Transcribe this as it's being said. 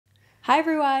Hi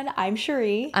everyone, I'm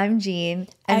Cherie. I'm Jean,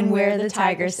 and we're the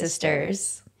Tiger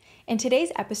Sisters. In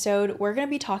today's episode, we're going to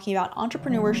be talking about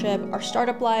entrepreneurship, our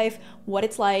startup life, what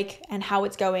it's like, and how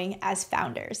it's going as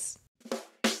founders.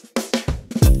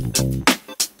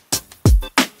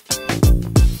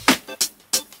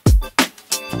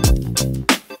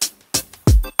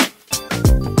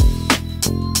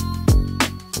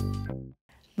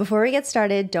 Before we get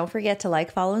started, don't forget to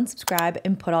like, follow, and subscribe,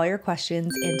 and put all your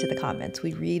questions into the comments.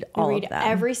 We read all of them.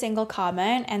 Every single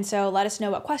comment, and so let us know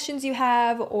what questions you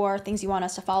have or things you want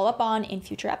us to follow up on in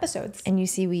future episodes. And you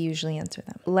see, we usually answer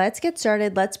them. Let's get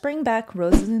started. Let's bring back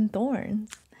roses and thorns.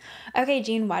 Okay,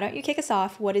 Jean, why don't you kick us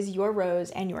off? What is your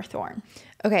rose and your thorn?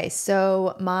 Okay,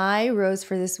 so my rose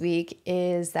for this week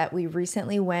is that we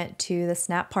recently went to the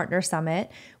Snap Partner Summit,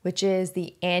 which is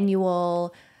the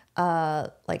annual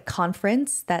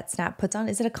conference that Snap puts on.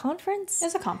 Is it a conference?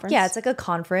 It's a conference. Yeah, it's like a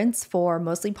conference for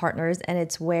mostly partners, and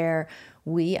it's where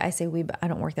I say we, but I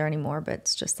don't work there anymore, but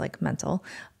it's just like mental,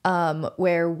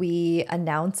 where we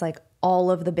announce like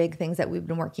all of the big things that we've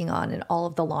been working on and all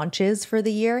of the launches for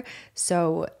the year.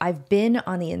 So I've been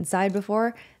on the inside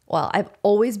before. Well, I've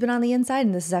always been on the inside,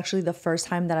 and this is actually the first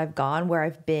time that I've gone where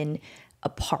I've been a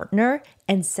partner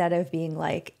instead of being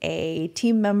like a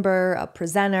team member, a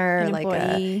presenter, like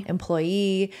an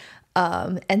employee.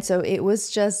 And so it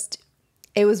was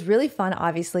really fun,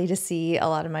 obviously, to see a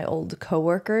lot of my old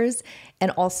coworkers.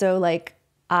 And also like,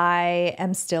 I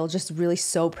am still just really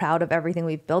so proud of everything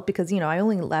we've built because, I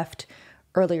only left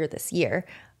earlier this year.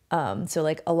 So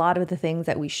like a lot of the things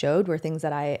that we showed were things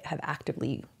that I have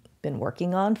actively been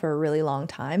working on for a really long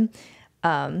time.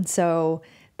 So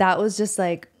that was just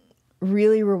like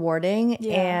really rewarding.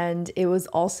 Yeah. And it was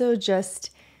also just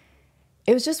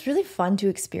really fun to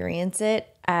experience it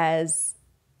as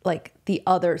like the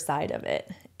other side of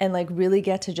it and like really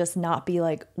get to just not be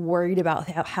like worried about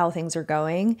how things are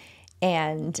going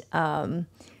and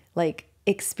like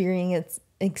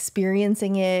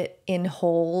experiencing it in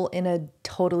whole in a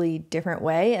totally different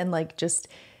way and like just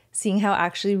seeing how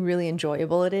actually really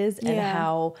enjoyable it is and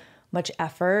how much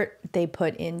effort they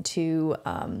put into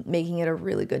making it a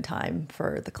really good time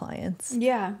for the clients.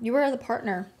 Yeah, you were the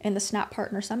partner in the Snap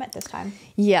Partner Summit this time.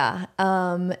 Yeah,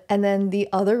 and then the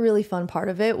other really fun part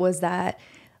of it was that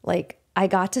like I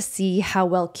got to see how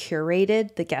well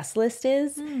curated the guest list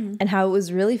is and how it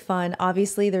was really fun.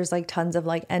 Obviously, there's like tons of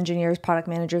like engineers, product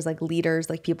managers, like leaders,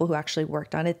 like people who actually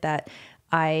worked on it that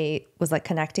I was like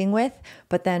connecting with,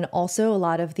 but then also a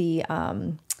lot of the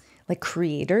like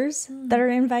creators that are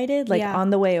invited, like on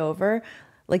the way over,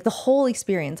 like the whole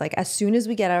experience. Like as soon as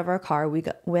we get out of our car, we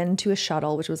went to a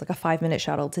shuttle, which was like a 5-minute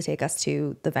shuttle to take us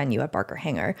to the venue at Barker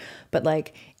Hangar. But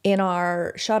like in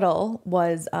our shuttle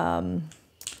was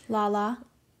Lala,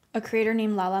 a creator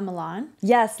named Lala Milan.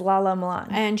 Yes, Lala Milan.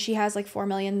 And she has like 4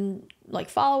 million like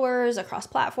followers across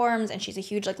platforms, and she's a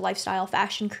huge like lifestyle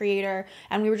fashion creator.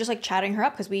 And we were just like chatting her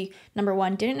up because we, number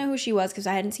one, didn't know who she was because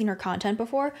I hadn't seen her content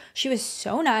before. She was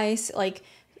so nice, like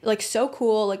so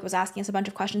cool, like was asking us a bunch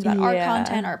of questions about our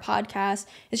content, our podcast.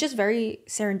 It's just very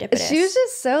serendipitous. She was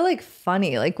just so like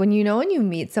funny. Like when you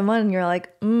meet someone and you're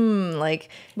like, like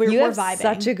you have vibing.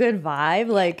 Such a good vibe.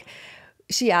 Like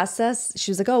she asked us, she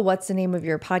was like, oh, what's the name of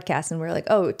your podcast? And we're like,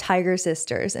 oh, Tiger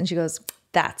Sisters. And she goes,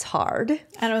 that's hard.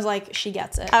 And I was like, she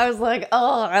gets it. I was like,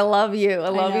 oh, I love you. I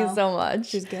love you so much.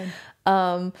 She's good.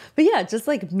 But yeah, just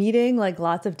like meeting like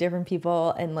lots of different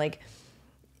people and like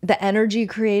the energy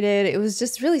created, it was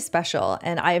just really special.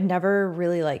 And I have never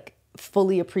really like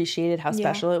fully appreciated how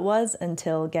special it was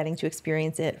until getting to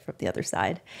experience it from the other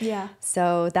side. Yeah.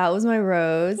 So that was my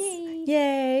rose.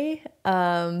 Yay.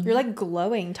 You're like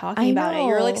glowing talking about it.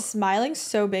 You're like smiling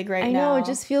so big now. I know. It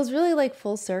just feels really like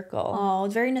full circle. Oh,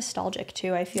 it's very nostalgic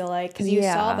too, I feel like, because you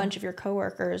saw a bunch of your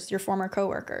coworkers, your former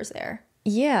coworkers there.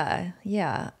 Yeah.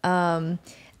 Yeah. And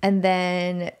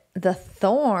then the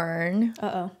thorn.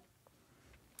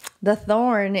 The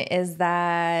thorn is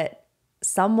that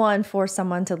someone forced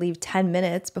someone to leave 10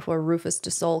 minutes before Rufus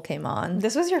Du Sol came on.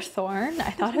 This was your thorn?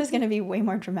 I thought it was going to be way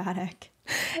more dramatic.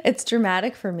 It's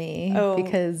dramatic for me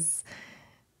because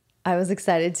I was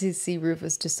excited to see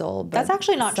Rufus Du Sol. But that's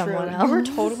actually not true. Else. You were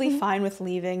totally fine with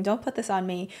leaving. Don't put this on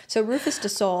me. So Rufus Du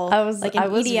Sol, I was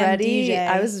EDM ready. DJ.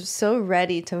 I was so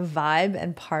ready to vibe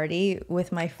and party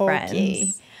with my friends.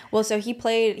 Okay. Well, so he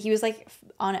was like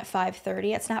on at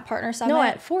 5:30 at Snap Partner Summit. No,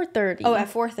 at 4:30. Oh, at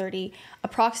 4:30.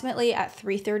 Approximately at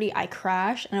 3:30, I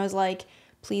crashed and I was like,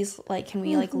 please, like, can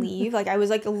we like leave? Like I was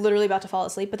like literally about to fall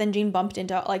asleep, but then Jean bumped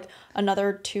into like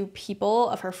another 2 people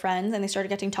of her friends and they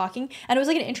started talking, and it was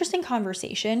like an interesting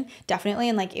conversation, definitely,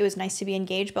 and like it was nice to be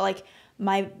engaged, but like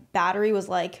my battery was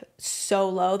like so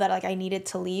low that like I needed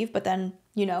to leave. But then,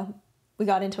 you know, we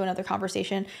got into another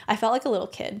conversation. I felt like a little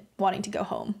kid wanting to go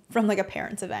home from like a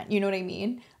parents' event. You know what I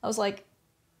mean? I was like,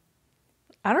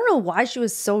 I don't know why she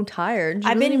was so tired.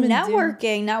 I've been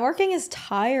networking. Networking is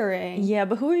tiring. Yeah,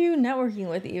 but who are you networking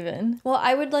with even? Well,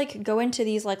 I would like go into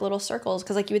these like little circles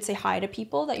because like you would say hi to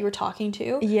people that you were talking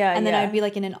to. Yeah, and then I'd be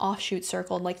like in an offshoot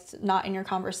circle, like not in your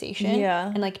conversation. Yeah.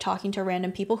 And like talking to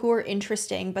random people who are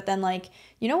interesting. But then like,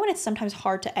 you know when it's sometimes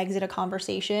hard to exit a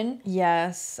conversation?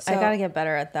 Yes, So, I gotta get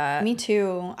better at that. Me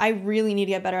too. I really need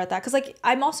to get better at that because like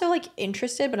I'm also like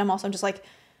interested, but I'm also just like,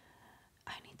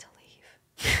 I need to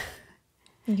leave.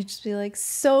 You could just be like,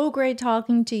 so great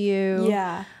talking to you.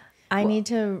 Yeah. I need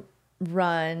to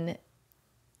run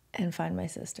and find my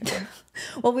sister.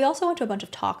 Well, we also went to a bunch of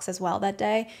talks as well that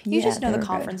day. You just know the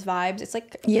conference vibes. It's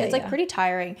like it's like pretty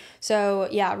tiring. So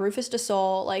yeah, Rufus Du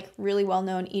Sol, like really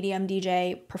well-known EDM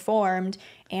DJ, performed,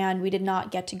 and we did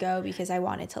not get to go because I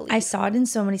wanted to leave. I saw it in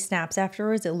so many snaps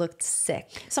afterwards. It looked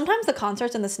sick. Sometimes the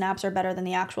concerts and the snaps are better than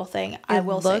the actual thing. I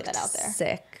will say that out there.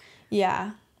 Sick.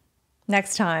 Yeah.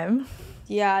 Next time.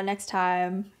 Yeah, next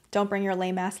time. Don't bring your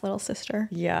lame ass little sister.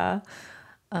 Yeah.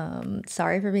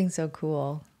 Sorry for being so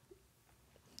cool.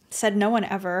 Said no one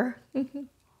ever.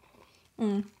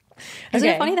 Isn't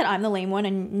it funny that I'm the lame one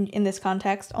in this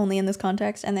context, only in this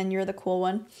context, and then you're the cool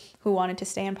one who wanted to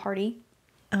stay and party?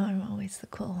 Oh, I'm always the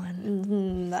cool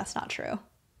one. That's not true.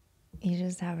 You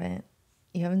haven't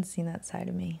seen that side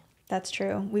of me. That's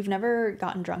true. We've never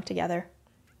gotten drunk together.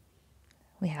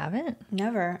 We haven't?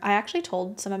 Never. I actually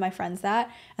told some of my friends that,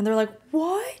 and they're like,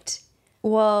 what?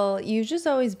 Well, you've just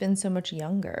always been so much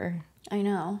younger. I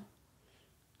know.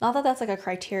 Not that that's like a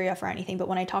criteria for anything, but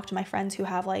when I talk to my friends who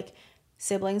have like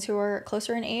siblings who are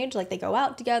closer in age, like they go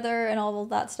out together and all of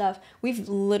that stuff. We've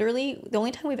literally, the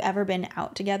only time we've ever been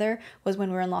out together was when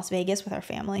we were in Las Vegas with our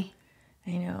family.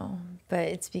 I know, but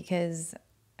it's because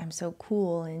I'm so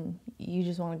cool and you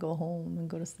just want to go home and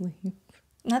go to sleep.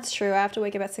 That's true. I have to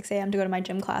wake up at 6 a.m. to go to my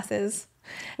gym classes.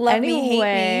 Love me, hate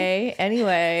me.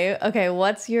 Anyway, okay,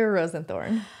 what's your rose and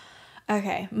thorn?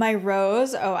 Okay, my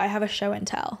rose. Oh, I have a show and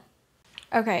tell.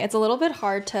 Okay, it's a little bit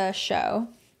hard to show.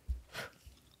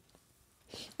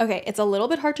 Okay, it's a little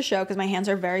bit hard to show because my hands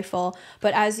are very full.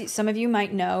 But as some of you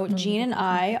might know, Jean and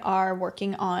I are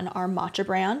working on our matcha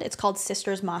brand. It's called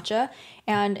Sisters Matcha.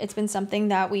 And it's been something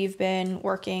that we've been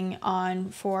working on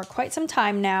for quite some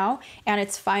time now. And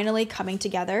it's finally coming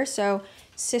together. So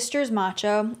Sisters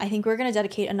Matcha, I think we're going to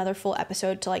dedicate another full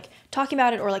episode to like talking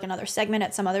about it or like another segment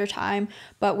at some other time.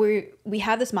 But we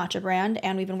have this matcha brand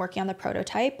and we've been working on the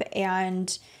prototype.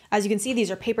 And as you can see, these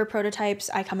are paper prototypes.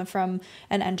 I come from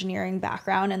an engineering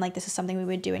background and like this is something we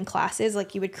would do in classes.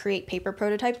 Like you would create paper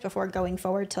prototypes before going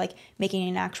forward to like making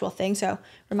an actual thing. So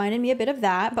reminded me a bit of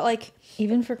that, but like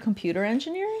even for computer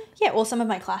engineering? Yeah, well, some of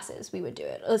my classes we would do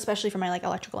it, especially for my like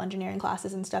electrical engineering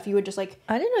classes and stuff. You would just like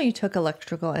I didn't know you took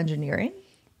electrical engineering.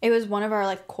 It was one of our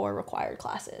like core required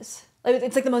classes.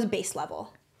 It's like the most base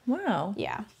level. Wow.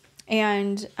 Yeah.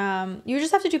 And you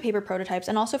just have to do paper prototypes.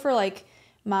 And also for like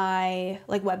my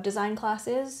like web design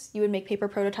classes, you would make paper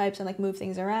prototypes and like move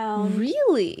things around.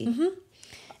 Really? Mm-hmm.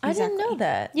 I didn't know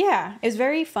that. Yeah, it was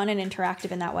very fun and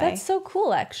interactive in that way. That's so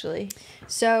cool, actually.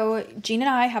 So Jean and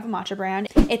I have a matcha brand.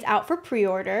 It's out for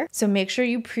pre-order. So make sure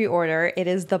you pre-order. It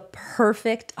is the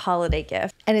perfect holiday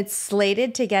gift. And it's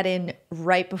slated to get in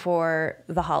right before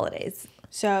the holidays.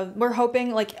 So we're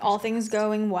hoping, like, all things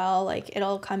going well, like,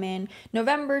 it'll come in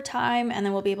November time, and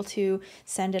then we'll be able to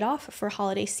send it off for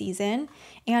holiday season.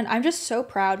 And I'm just so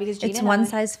proud because Jean and I... It's one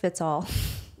size fits all.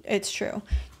 It's true.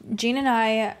 Jean and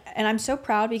I, and I'm so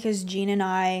proud because Jean and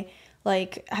I,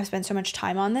 like, have spent so much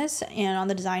time on this and on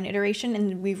the design iteration,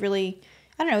 and we've really...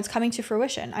 I don't know, it's coming to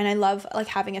fruition. And I love, like,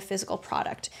 having a physical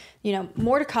product. You know,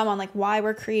 more to come on, like, why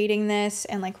we're creating this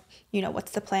and, like, you know,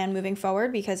 what's the plan moving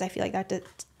forward, because I feel like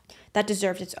that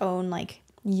deserves its own, like,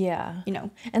 yeah, you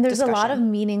know, and there's discussion. A lot of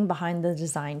meaning behind the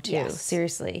design too. Yes.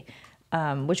 Seriously,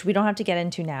 which we don't have to get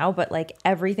into now, but like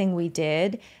everything we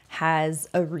did has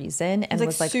a reason and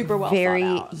was like super well very,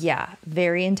 thought out.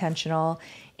 Very intentional.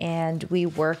 And we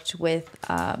worked with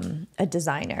a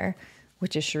designer,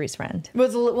 which is Cherie's friend.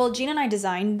 Well, Jean and I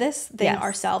designed this thing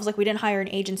ourselves. Like, we didn't hire an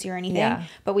agency or anything,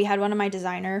 but we had one of my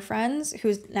designer friends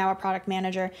who's now a product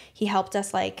manager. He helped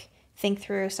us, like, think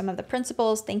through some of the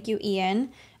principles. Thank you,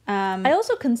 Ian. I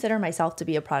also consider myself to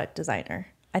be a product designer.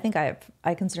 I think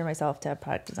I consider myself to have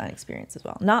product design experience as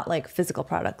well. Not like physical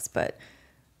products, but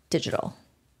digital.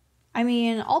 I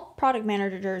mean, all product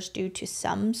managers do to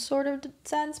some sort of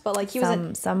sense, but like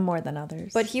some more than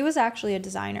others. But he was actually a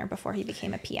designer before he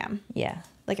became a PM. Yeah.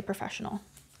 Like a professional.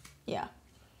 Yeah.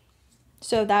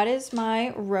 So that is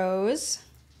my rose.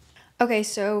 Okay,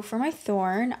 so for my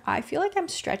thorn, I feel like I'm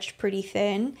stretched pretty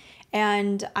thin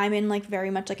and I'm in like very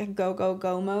much like a go, go,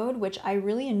 go mode, which I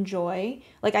really enjoy.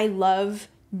 Like I love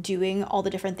doing all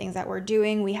the different things that we're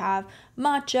doing. We have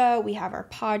Matcha, we have our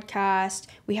podcast,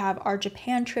 we have our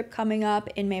Japan trip coming up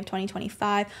in May of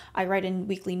 2025. I write a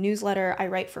weekly newsletter, I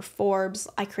write for Forbes,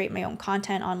 I create my own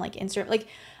content on like Instagram. Like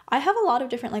I have a lot of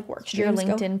different like work streams.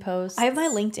 Your LinkedIn posts. I have my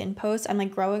LinkedIn posts. I'm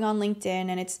like growing on LinkedIn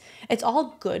and it's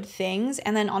all good things.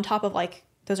 And then on top of like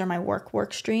those are my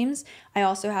work streams, I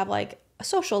also have like a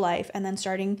social life and then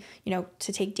starting,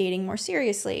 to take dating more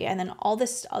seriously and then all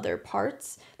this other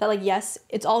parts that like yes,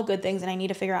 it's all good things and I need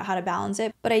to figure out how to balance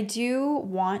it. But I do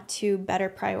want to better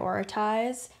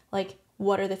prioritize like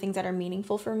what are the things that are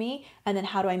meaningful for me and then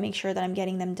how do I make sure that I'm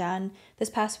getting them done. This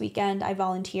past weekend I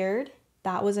volunteered.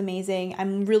 That was amazing.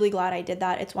 I'm really glad I did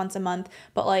that. It's once a month.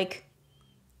 But like,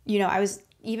 I was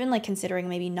even like considering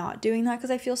maybe not doing that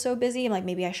because I feel so busy. I'm like,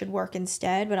 maybe I should work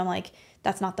instead. But I'm like,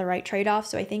 that's not the right trade-off.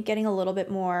 So I think getting a little bit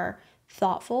more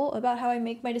thoughtful about how I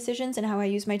make my decisions and how I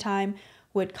use my time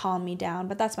would calm me down.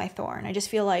 But that's my thorn. I just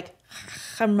feel like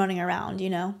I'm running around,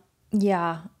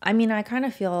 Yeah. I mean, I kind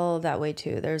of feel that way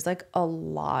too. There's like a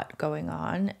lot going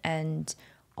on and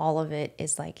all of it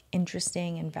is like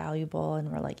interesting and valuable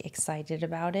and we're like excited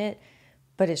about it,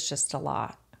 but it's just a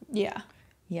lot. Yeah.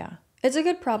 Yeah. It's a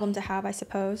good problem to have, I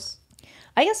suppose.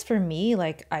 I guess for me,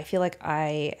 like, I feel like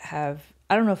I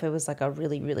don't know if it was like a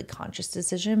really, really conscious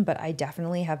decision, but I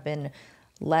definitely have been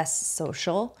less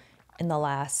social in the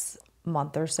last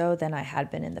month or so than I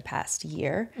had been in the past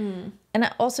year. And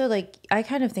I also like, I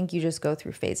kind of think you just go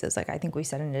through phases. Like I think we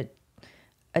said in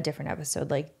a different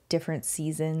episode, like different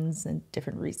seasons and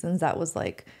different reasons that was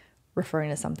like referring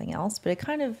to something else, but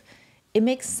it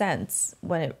makes sense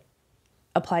when it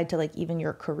applied to like even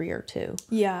your career too.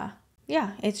 Yeah.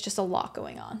 It's just a lot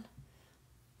going on,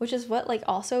 which is what like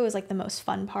also is like the most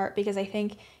fun part because I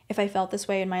think if I felt this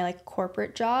way in my like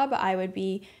corporate job, I would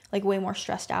be like way more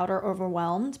stressed out or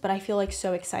overwhelmed, but I feel like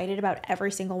so excited about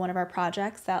every single one of our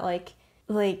projects that like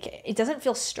it doesn't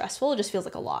feel stressful, it just feels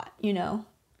like a lot,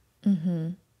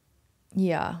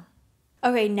 Yeah.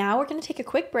 Okay, now we're going to take a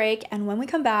quick break, and when we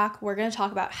come back, we're going to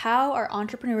talk about how our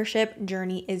entrepreneurship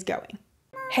journey is going.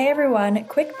 Hey everyone,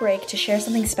 quick break to share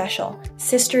something special.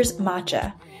 Sisters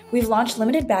Matcha. We've launched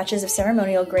limited batches of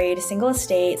ceremonial grade, single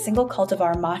estate, single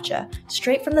cultivar matcha,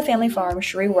 straight from the family farm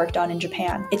Cherie worked on in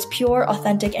Japan. It's pure,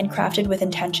 authentic, and crafted with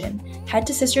intention. Head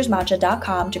to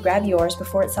sistersmatcha.com to grab yours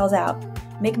before it sells out.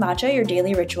 Make matcha your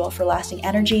daily ritual for lasting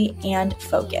energy and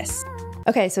focus.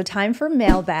 Okay, so time for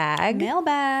mailbag.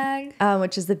 Mailbag.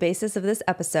 Which is the basis of this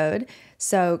episode.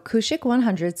 So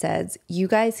Kushik100 says, you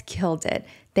guys killed it.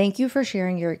 Thank you for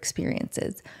sharing your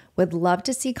experiences. Would love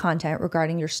to see content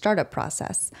regarding your startup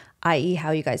process, i.e. how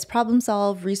you guys problem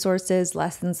solve, resources,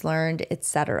 lessons learned,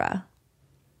 etc.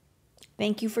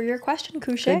 Thank you for your question,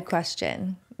 Kushik. Good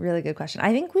question. Really good question.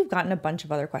 I think we've gotten a bunch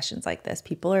of other questions like this.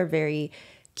 People are very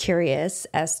curious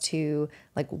as to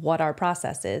like what our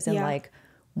process is and like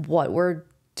what we're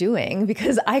doing,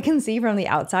 because I can see from the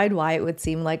outside why it would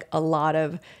seem like a lot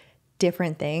of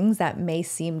different things that may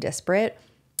seem disparate,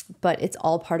 but it's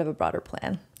all part of a broader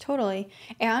plan. Totally.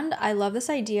 And I love this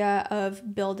idea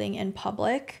of building in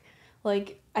public.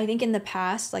 Like, I think in the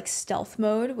past, like stealth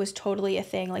mode was totally a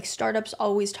thing. Like startups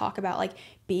always talk about like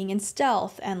being in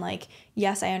stealth and like,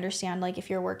 yes, I understand like if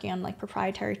you're working on like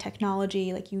proprietary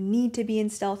technology, like you need to be in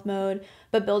stealth mode,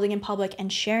 but building in public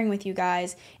and sharing with you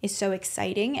guys is so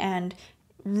exciting and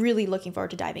really looking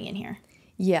forward to diving in here.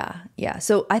 Yeah.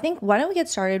 So I think why don't we get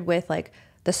started with like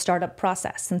the startup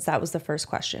process, since that was the first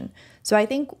question. So I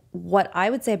think what I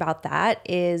would say about that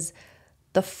is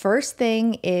the first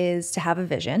thing is to have a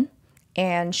vision.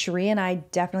 And Cherie and I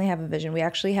definitely have a vision. We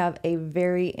actually have a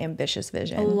very ambitious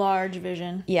vision. A large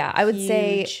vision. Yeah, I would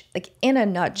say, like in a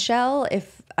nutshell,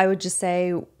 if I would just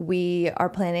say we are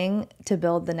planning to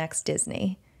build the next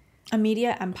Disney. A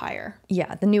media empire.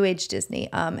 Yeah, the new age Disney.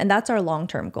 And that's our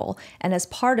long-term goal. And as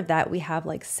part of that, we have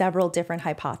like several different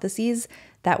hypotheses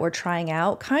that we're trying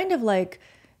out, kind of like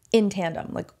in tandem,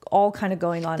 like all kind of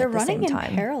going on at the same time. They're running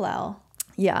in parallel.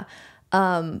 Yeah.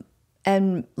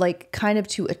 And like kind of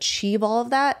to achieve all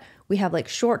of that, we have like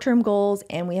short-term goals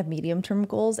and we have medium-term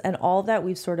goals, and all of that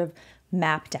we've sort of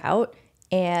mapped out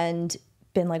and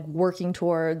been like working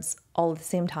towards all at the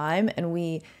same time. And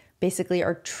we basically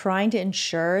are trying to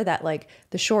ensure that like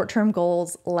the short-term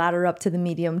goals ladder up to the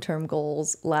medium-term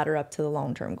goals, ladder up to the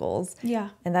long-term goals. Yeah.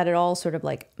 And that it all sort of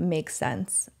like makes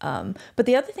sense. But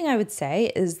the other thing I would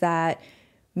say is that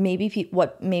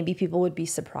what maybe people would be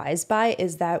surprised by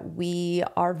is that we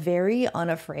are very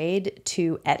unafraid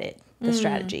to edit. the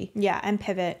strategy. Yeah, and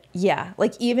pivot. Yeah,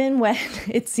 like even when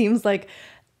it seems like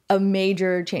a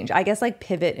major change, I guess like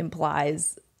pivot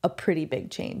implies a pretty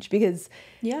big change, because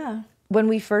Yeah. when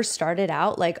we first started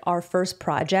out, like our first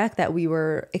project that we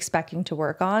were expecting to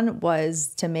work on was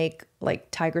to make like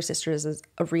Tiger Sisters as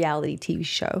a reality TV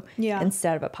show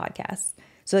instead of a podcast.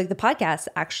 So like the podcast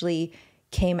actually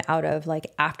came out of like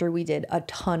after we did a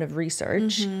ton of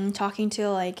research. Talking to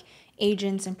like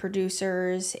agents and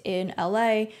producers in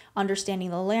LA, understanding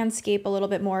the landscape a little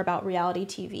bit more about reality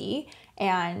TV,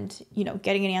 and, you know,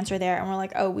 getting an answer there. And we're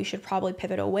like, oh, we should probably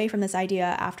pivot away from this idea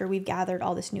after we've gathered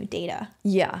all this new data.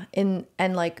 Yeah. And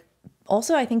like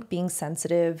also I think being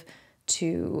sensitive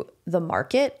to the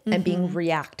market and being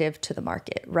reactive to the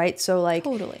market, right? So like,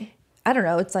 Totally. I don't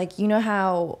know, it's like, you know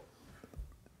how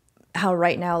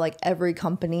right now like every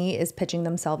company is pitching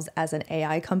themselves as an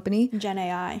AI company. Gen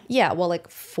AI. Yeah, well, like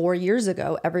 4 years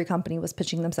ago, every company was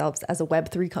pitching themselves as a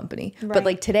Web3 company. Right. But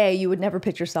like today, you would never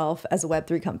pitch yourself as a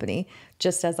Web3 company,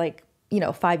 just as like, you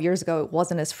know, 5 years ago, it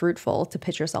wasn't as fruitful to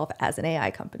pitch yourself as an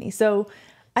AI company. So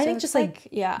I think just like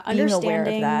yeah, being aware of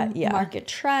understanding that. Yeah. market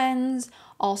trends,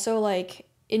 also like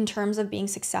in terms of being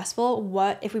successful,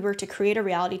 what if we were to create a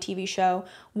reality TV show,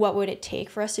 what would it take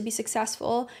for us to be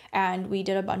successful? And we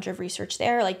did a bunch of research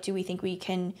there. Like, do we think we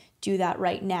can do that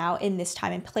right now in this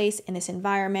time and place, in this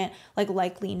environment? Like,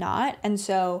 likely not. And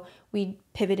so we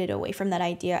pivoted away from that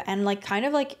idea, and like kind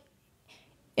of like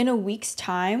in a week's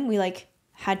time, we like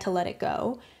had to let it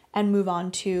go and move on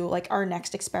to like our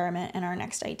next experiment and our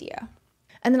next idea.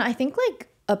 And then I think like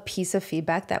a piece of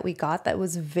feedback that we got that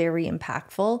was very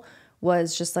impactful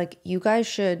was just like, you guys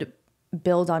should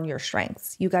build on your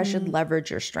strengths. You guys should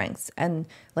leverage your strengths. And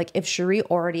like if Cherie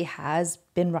already has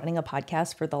been running a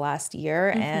podcast for the last year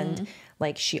and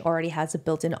like she already has a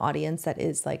built-in audience that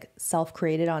is like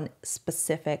self-created on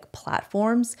specific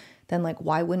platforms, then like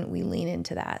why wouldn't we lean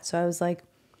into that? So I was like,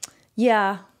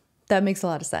 yeah, that makes a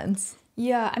lot of sense.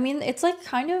 Yeah, I mean, it's like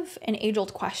kind of an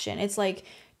age-old question. It's like,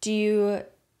 do you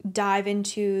dive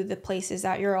into the places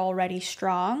that you're already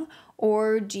strong,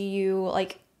 or do you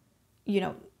like, you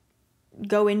know,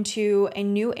 go into a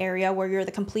new area where you're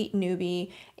the complete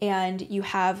newbie and you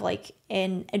have like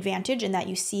an advantage in that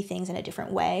you see things in a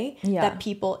different way that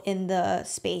people in the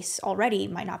space already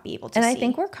might not be able to see. And I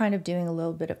think we're kind of doing a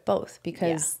little bit of both,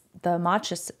 because the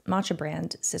matcha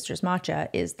brand, Sisters Matcha,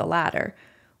 is the latter,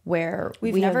 where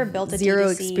we've we never have built a zero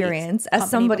D2C experience.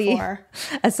 before.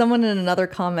 As someone in another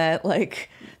comment, like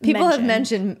people have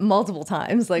mentioned multiple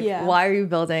times, like, why are you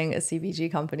building a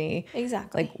CPG company?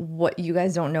 Exactly. Like, what, you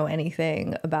guys don't know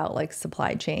anything about like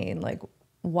supply chain. Like,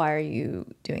 why are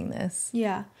you doing this?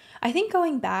 Yeah. I think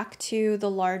going back to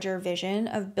the larger vision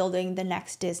of building the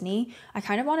next Disney, I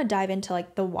kind of want to dive into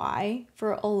like the why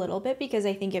for a little bit, because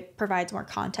I think it provides more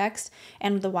context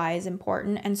and the why is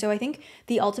important. And so I think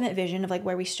the ultimate vision of like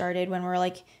where we started when we're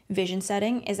like vision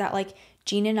setting is that like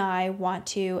Gina and I want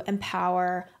to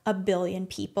empower 1 billion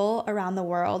people around the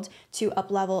world to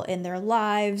up-level in their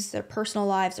lives, their personal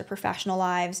lives, their professional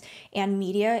lives. And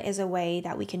media is a way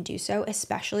that we can do so,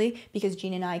 especially because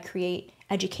Gina and I create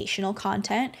educational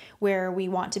content where we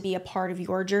want to be a part of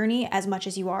your journey as much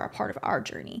as you are a part of our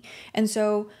journey. And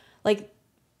so like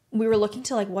we were looking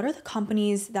to like, what are the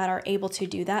companies that are able to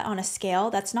do that on a scale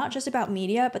that's not just about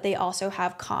media, but they also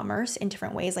have commerce in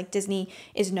different ways. Like Disney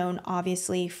is known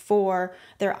obviously for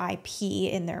their IP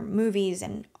in their movies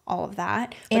and all of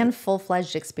that. And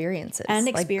full-fledged experiences. And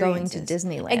like going to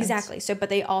Disneyland. Exactly. So, but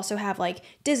they also have like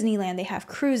Disneyland, they have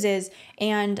cruises.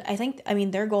 And I think, I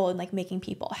mean, their goal in like making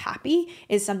people happy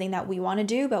is something that we want to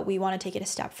do, but we want to take it a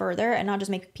step further and not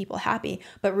just make people happy,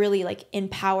 but really like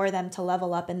empower them to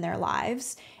level up in their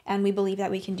lives. And we believe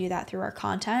that we can do that through our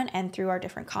content and through our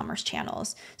different commerce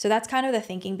channels. So that's kind of the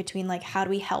thinking between like, how do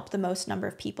we help the most number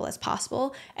of people as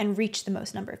possible and reach the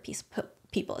most number of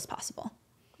people as possible?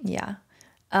 Yeah.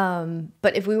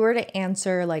 But if we were to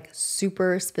answer like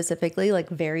super specifically, like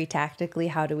very tactically,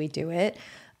 how do we do it?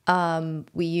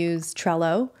 We use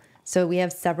Trello. So we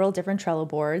have several different Trello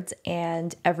boards,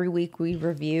 and every week we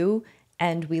review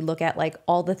and we look at like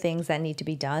all the things that need to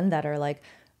be done that are like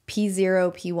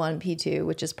P0, P1, P2,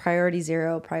 which is priority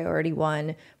 0, priority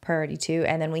 1, priority 2.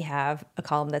 And then we have a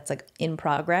column that's like in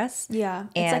progress. Yeah.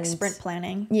 It's like sprint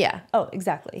planning. Yeah. Oh,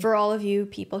 exactly. For all of you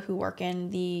people who work in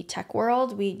the tech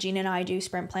world, Gina and I do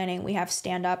sprint planning. We have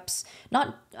stand-ups.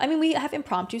 We have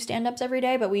impromptu stand-ups every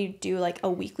day, but we do like a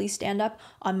weekly stand-up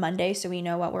on Monday so we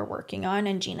know what we're working on.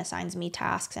 And Gina assigns me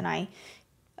tasks and I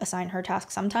assign her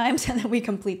tasks sometimes, and then we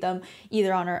complete them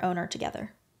either on our own or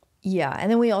together. Yeah. And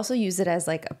then we also use it as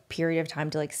like a period of time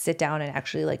to like sit down and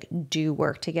actually like do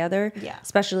work together. Yeah.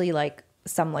 Especially like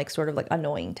some like sort of like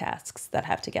annoying tasks that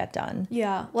have to get done.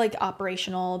 Yeah, like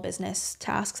operational business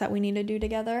tasks that we need to do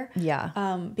together.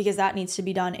 Yeah. Because that needs to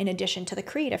be done in addition to the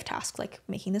creative tasks, like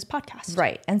making this podcast.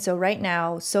 Right. And so right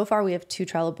now, so far we have 2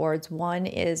 Trello boards. One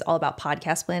is all about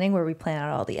podcast planning, where we plan out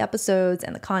all the episodes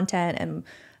and the content,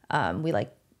 and we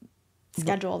like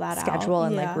schedule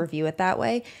and like review it that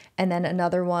way. And then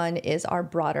another one is our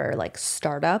broader like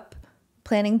startup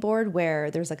planning board,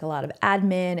 where there's like a lot of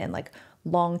admin and like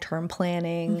long-term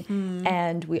planning.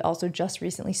 And we also just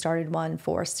recently started one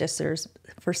for Sisters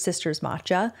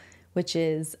Matcha, which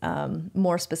is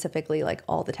more specifically like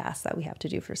all the tasks that we have to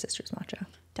do for Sisters Matcha.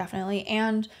 Definitely.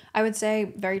 And I would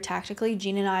say very tactically,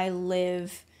 Jean and I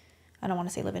live, I don't want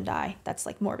to say live and die, that's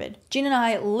like morbid. Jean and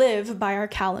I live by our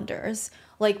calendars.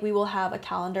 Like we will have a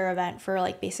calendar event for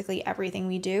like basically everything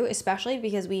we do, especially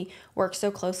because we work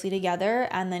so closely together,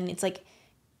 and then it's like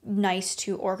nice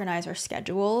to organize our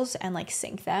schedules and like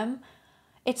sync them.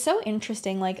 It's so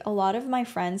interesting. Like a lot of my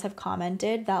friends have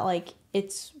commented that like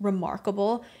it's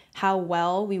remarkable how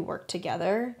well we work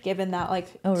together, given that like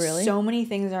so many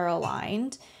things are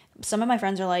aligned. Some of my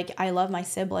friends are like, I love my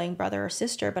sibling, brother or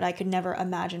sister, but I could never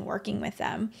imagine working with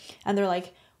them. And they're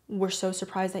like, we're so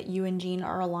surprised that you and Jean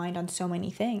are aligned on so many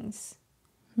things.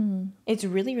 It's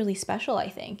really, really special, I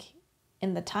think,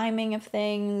 in the timing of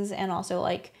things, and also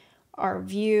like our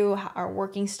view, our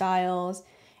working styles.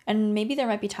 And maybe there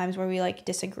might be times where we like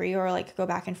disagree or like go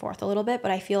back and forth a little bit,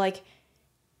 but I feel like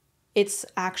it's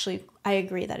actually, I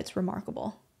agree that it's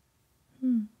remarkable.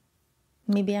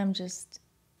 Maybe I'm just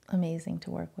amazing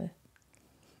to work with.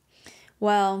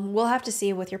 Well, we'll have to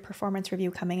see with your performance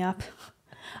review coming up.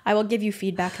 I will give you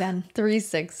feedback then.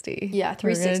 360. Yeah, 360.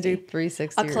 We're going to do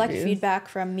 360 I'll collect reviews. feedback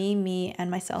from me, and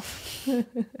myself.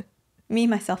 Me,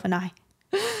 myself, and I.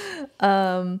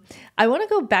 I want to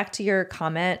go back to your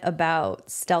comment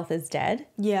about stealth is dead.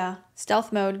 Yeah.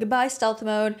 Stealth mode. Goodbye, stealth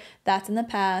mode. That's in the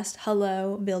past.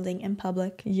 Hello, building in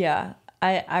public. Yeah.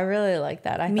 I really like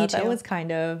that. I thought that too. was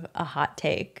kind of a hot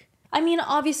take. I mean,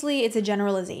 obviously, it's a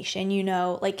generalization, you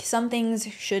know, like some things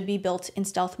should be built in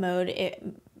stealth mode.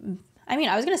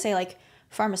 I was going to say like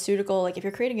pharmaceutical, like if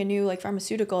you're creating a new like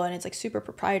pharmaceutical and it's like super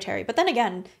proprietary, but then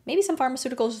again, maybe some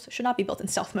pharmaceuticals should not be built in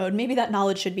stealth mode. Maybe that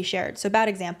knowledge should be shared. So bad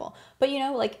example. But you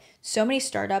know, like so many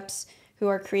startups who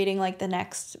are creating like the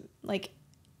next like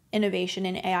innovation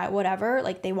in AI, whatever,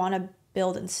 like they want to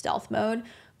build in stealth mode.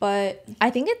 But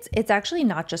I think it's actually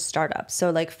not just startups.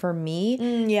 So like for me,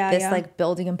 like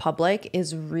building in public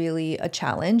is really a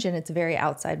challenge, and it's very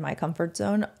outside my comfort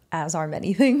zone, as are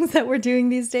many things that we're doing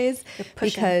these days.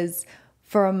 Because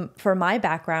for my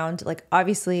background, like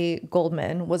obviously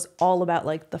Goldman was all about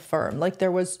like the firm. Like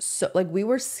there was so like we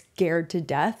were scared to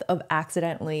death of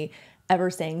accidentally ever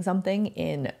saying something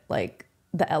in like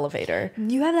the elevator.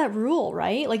 You have that rule,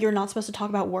 right? Like you're not supposed to talk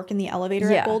about work in the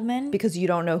elevator at Goldman. Because you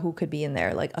don't know who could be in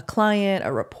there, like a client,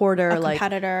 a reporter, a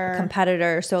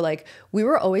competitor. So like we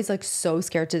were always like so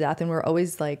scared to death, and we're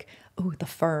always like, oh, the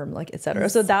firm, like etc.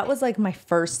 So that was like my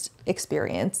first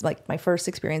experience,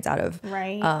 out of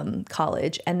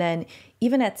college. And then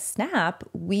even at Snap,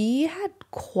 we had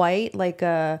quite like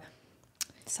a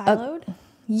siloed.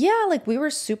 Yeah, like we were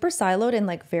super siloed and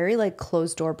like very like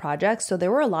closed door projects. So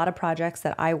there were a lot of projects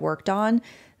that I worked on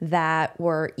that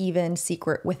were even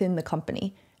secret within the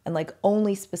company, and like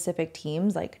only specific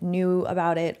teams like knew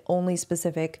about it. Only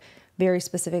very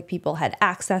specific people had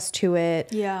access to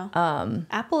it. Yeah.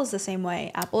 Apple is the same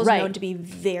way. Apple is known to be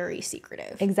very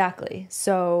secretive. Exactly.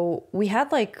 So we had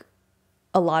like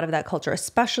a lot of that culture,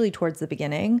 especially towards the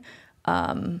beginning.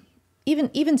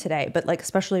 Even today, but like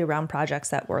especially around projects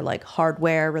that were like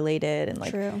hardware related and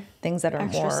like things that are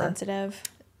extra more sensitive.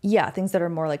 Yeah, things that are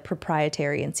more like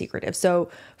proprietary and secretive. So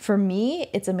for me,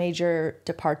 it's a major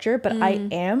departure, but I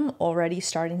am already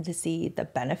starting to see the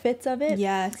benefits of it.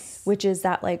 Yes. Which is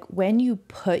that like when you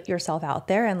put yourself out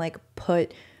there and like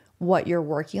put what you're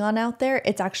working on out there,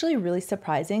 it's actually really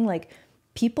surprising. Like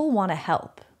people want to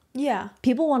help. Yeah.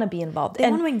 People want to be involved. They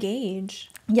want to engage.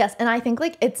 Yes. And I think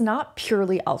like it's not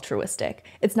purely altruistic.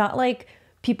 It's not like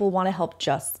people want to help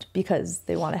just because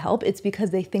they want to help. It's because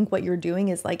they think what you're doing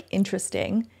is like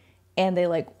interesting and they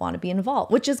like want to be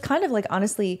involved, which is kind of like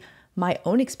honestly my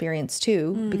own experience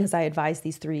too, because I advise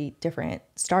these 3 different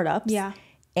startups. Yeah.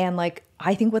 And like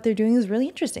I think what they're doing is really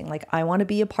interesting. Like I want to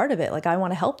be a part of it. Like I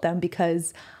want to help them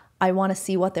because I want to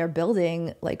see what they're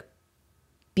building like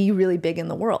be really big in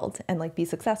the world and like be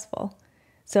successful.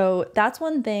 So that's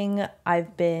one thing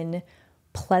I've been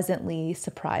pleasantly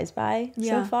surprised by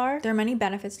so far. There are many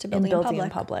benefits to building in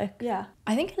public. Yeah.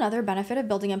 I think another benefit of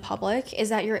building in public is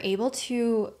that you're able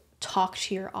to talk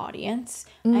to your audience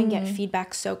and get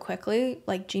feedback so quickly.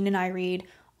 Like Jean and I read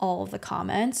all of the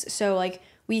comments. So like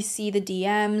we see the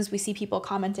DMs, we see people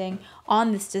commenting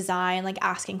on this design, like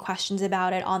asking questions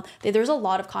about it. There's a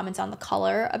lot of comments on the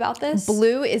color about this.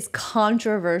 Blue is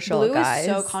controversial, guys.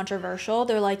 Blue is so controversial.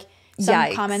 They're like,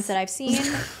 some comments that I've seen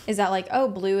is that like, oh,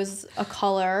 blue is a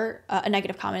color, a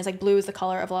negative comment is like blue is the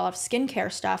color of a lot of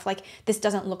skincare stuff. Like this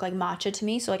doesn't look like matcha to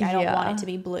me. So like, I don't want it to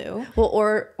be blue. Well,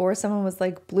 or someone was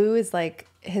like, blue is like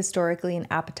historically an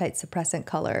appetite suppressant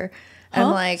color. Huh?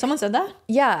 And like, someone said that?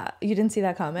 Yeah. You didn't see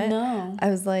that comment? No.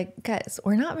 I was like, guys,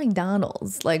 we're not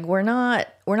McDonald's. Like we're not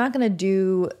going to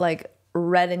do like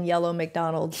red and yellow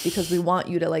McDonald's because we want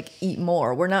you to like eat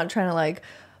more. We're not trying to like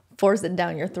force it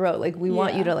down your throat. Like we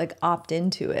want you to like opt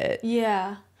into it.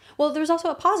 Yeah. Well, there's also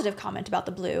a positive comment about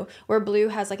the blue where blue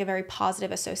has like a very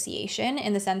positive association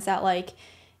in the sense that like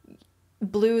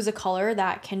blue is a color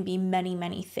that can be many,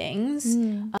 many things.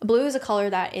 Blue is a color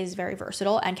that is very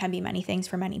versatile and can be many things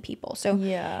for many people. So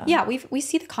yeah, we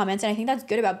see the comments, and I think that's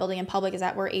good about building in public is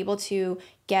that we're able to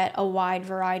get a wide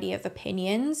variety of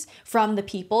opinions from the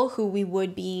people who we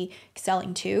would be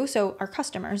selling to. So our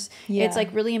customers, it's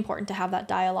like really important to have that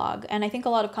dialogue. And I think a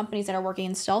lot of companies that are working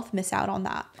in stealth miss out on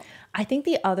that. I think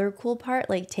the other cool part,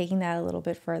 like taking that a little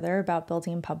bit further about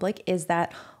building in public, is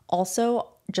that also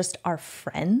just our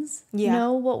friends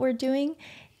know what we're doing.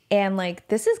 And like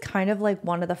this is kind of like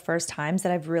one of the first times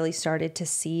that I've really started to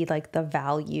see like the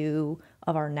value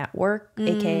of our network,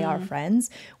 aka our friends,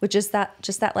 which is that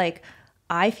like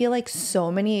I feel like so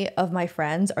many of my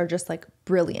friends are just like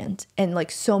brilliant in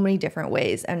like so many different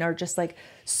ways and are just like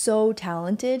so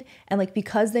talented. And like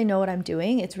because they know what I'm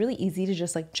doing, it's really easy to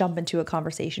just like jump into a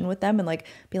conversation with them and like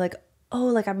be like, oh,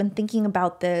 like I've been thinking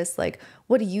about this. Like,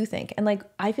 what do you think? And like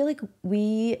I feel like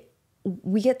I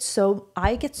get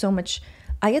so much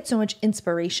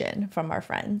inspiration from our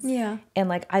friends. Yeah. And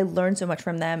like I learn so much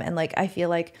from them. And like I feel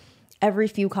like every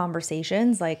few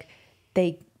conversations, like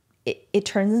it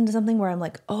turns into something where I'm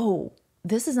like, oh,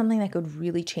 this is something that could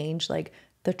really change like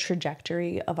the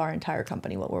trajectory of our entire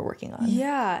company, what we're working on.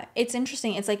 Yeah, it's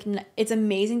interesting. It's like, it's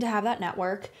amazing to have that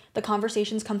network. The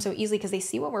conversations come so easily because they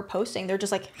see what we're posting. They're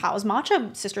just like, how's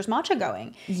Sisters Matcha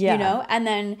going? Yeah. You know? And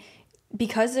then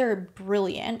because they're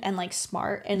brilliant and like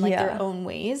smart in like their own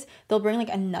ways, they'll bring like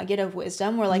a nugget of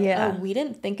wisdom where like, oh, we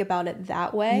didn't think about it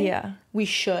that way. Yeah. We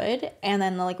should. And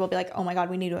then like, we'll be like, oh my God,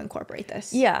 we need to incorporate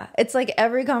this. Yeah. It's like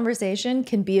every conversation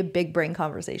can be a big brain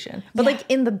conversation, but like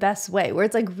in the best way where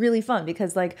it's like really fun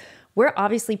because like we're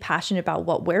obviously passionate about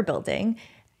what we're building.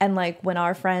 And like when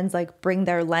our friends like bring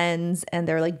their lens and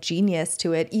their like genius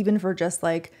to it, even for just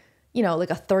like, you know,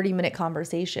 like a 30-minute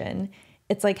conversation,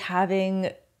 it's like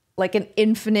having like an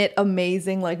infinite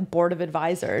amazing like board of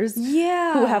advisors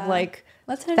who have like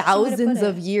thousands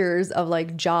of years of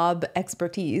like job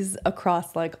expertise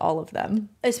across like all of them,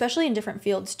 especially in different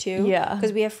fields too.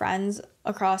 Because we have friends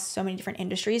across so many different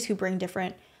industries who bring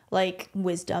different like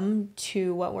wisdom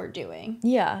to what we're doing.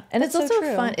 And it's also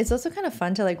fun. It's also kind of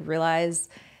fun to like realize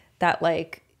that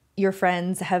like your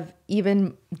friends have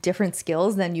even different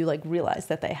skills than you like realized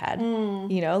that they had.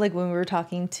 You know, like when we were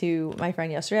talking to my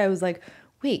friend yesterday, I was like,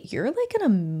 wait, you're like an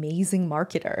amazing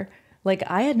marketer. Like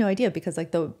I had no idea because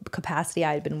like the capacity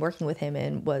I had been working with him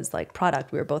in was like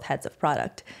product. We were both heads of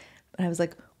product. And I was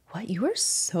like, what? You are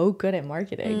so good at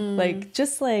marketing. Like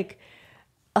just like,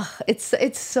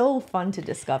 it's so fun to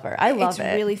discover. I love it.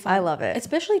 It's really fun. I love it.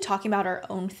 Especially talking about our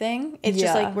own thing. It's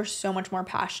just like we're so much more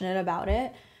passionate about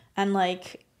it. And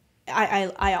like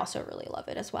I also really love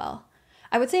it as well.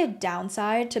 I would say a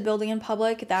downside to building in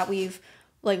public that we've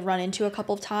like run into a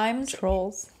couple of times.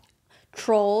 Trolls.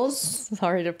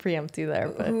 Sorry to preempt you there,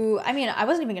 but who, I mean, I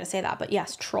wasn't even gonna say that, but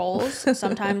yes, trolls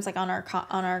sometimes like on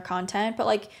our content, but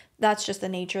like that's just the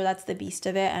nature, that's the beast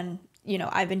of it. And you know,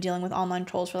 I've been dealing with online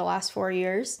trolls for the last 4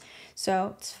 years,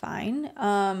 so it's fine.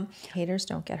 Haters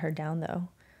don't get her down though.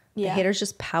 The haters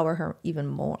just power her even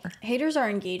more. Haters are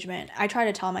engagement. I try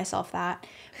to tell myself that.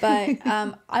 But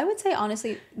I would say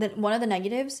honestly that one of the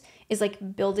negatives is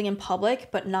like building in public,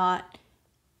 but not,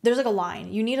 there's like a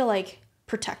line. You need to like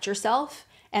protect yourself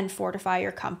and fortify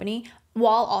your company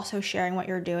while also sharing what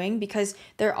you're doing, because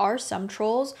there are some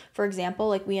trolls. For example,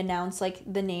 like we announced like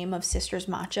the name of Sisters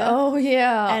Matcha. Oh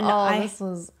yeah.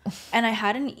 And and I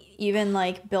hadn't even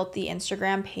like built the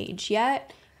Instagram page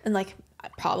yet. And like I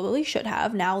probably should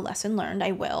have. Now, lesson learned,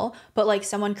 I will. But like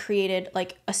someone created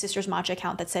like a Sisters Matcha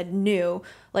account that said new,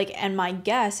 like, and my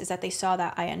guess is that they saw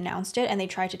that I announced it and they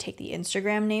tried to take the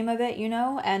Instagram name of it, you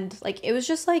know? And like it was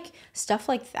just like stuff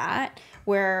like that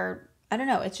where I don't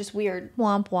know. It's just weird.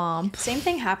 Womp womp. Same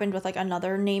thing happened with like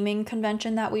another naming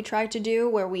convention that we tried to do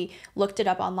where we looked it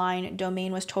up online.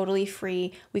 Domain was totally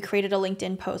free. We created a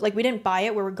LinkedIn post. Like we didn't buy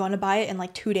it. We were going to buy it in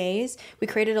like 2 days. We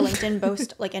created a LinkedIn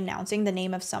post like announcing the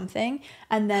name of something.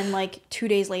 And then like 2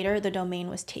 days later, the domain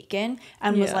was taken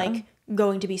and was like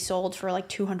going to be sold for like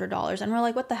 $200. And we're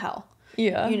like, what the hell?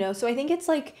 Yeah. You know, so I think it's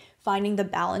like finding the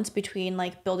balance between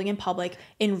like building in public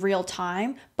in real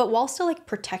time, but while still like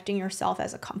protecting yourself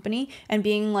as a company and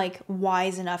being like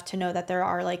wise enough to know that there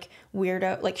are like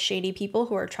weirdo, like shady people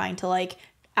who are trying to like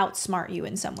outsmart you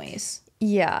in some ways.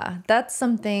 Yeah, that's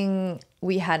something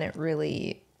we hadn't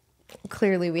really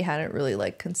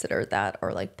like considered that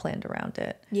or like planned around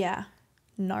it. Yeah.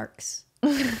 Narcs.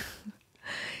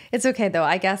 It's okay though.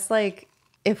 I guess like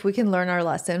if we can learn our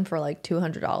lesson for like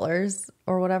 $200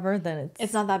 or whatever, then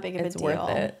it's not that big of a deal. Worth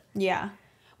it. Yeah.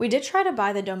 We did try to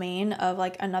buy the domain of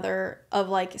like another of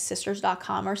like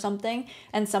sisters.com or something,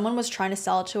 and someone was trying to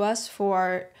sell it to us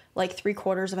for like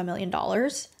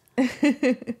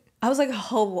 $750,000. I was like,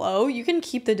 hello, you can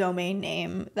keep the domain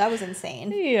name. That was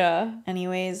insane. Yeah.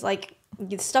 Anyways, like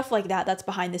stuff like that, that's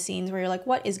behind the scenes where you're like,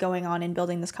 what is going on in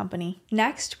building this company?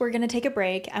 Next, we're going to take a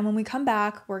break. And when we come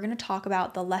back, we're going to talk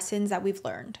about the lessons that we've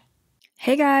learned.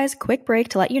 Hey guys, quick break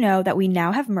to let you know that we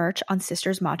now have merch on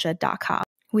sistersmatcha.com.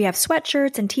 We have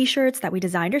sweatshirts and t-shirts that we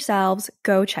designed ourselves.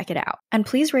 Go check it out. And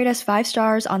please rate us 5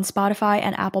 stars on Spotify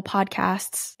and Apple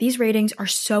Podcasts. These ratings are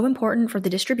so important for the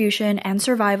distribution and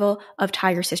survival of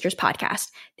Tiger Sisters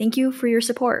podcast. Thank you for your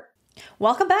support.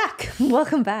 Welcome back.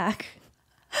 Welcome back.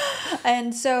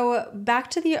 And so back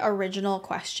to the original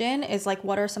question is like,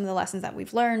 what are some of the lessons that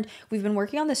we've learned? We've been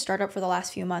working on this startup for the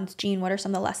last few months. Jean, what are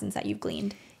some of the lessons that you've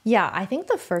gleaned? Yeah, I think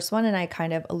the first one, and I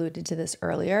kind of alluded to this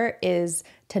earlier, is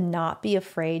to not be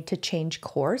afraid to change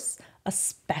course,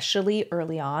 especially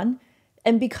early on.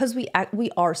 And because we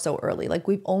are so early, like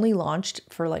we've only launched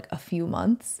for like a few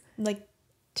months. Like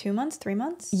 2 months, 3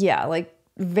 months? Yeah, like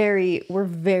we're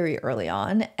very early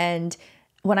on. And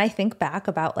when I think back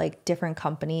about like different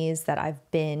companies that I've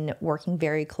been working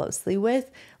very closely with,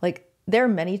 like there are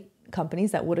many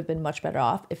companies that would have been much better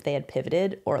off if they had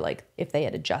pivoted or like if they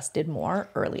had adjusted more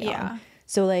early on.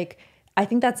 So like I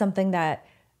think that's something that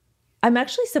I'm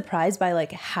actually surprised by,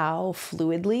 like how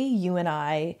fluidly you and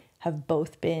I have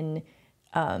both been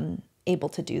able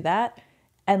to do that.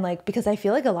 And like, because I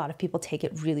feel like a lot of people take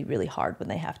it really, really hard when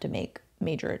they have to make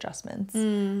major adjustments.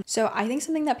 So I think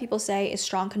something that people say is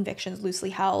strong convictions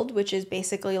loosely held, which is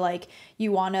basically like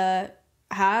you want to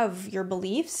have your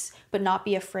beliefs, but not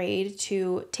be afraid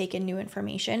to take in new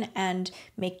information and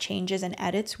make changes and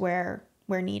edits where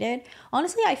needed.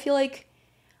 Honestly, I feel like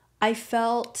I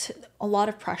felt a lot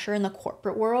of pressure in the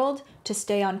corporate world to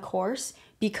stay on course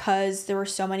because there were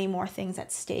so many more things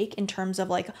at stake in terms of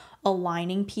like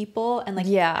aligning people and like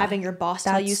having your boss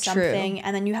tell you something. True.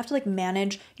 And then you have to like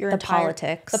manage your the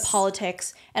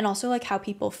politics and also like how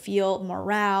people feel,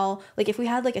 morale. Like if we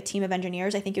had like a team of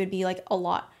engineers, I think it would be like a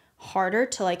lot harder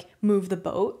to like move the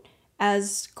boat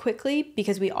as quickly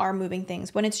because we are moving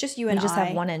things. When it's just you and I. We just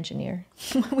have one engineer.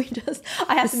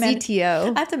 I have the to manage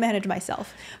CTO. I have to manage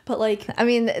myself. But like, I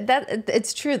mean, that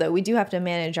it's true though. We do have to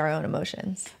manage our own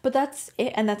emotions. But that's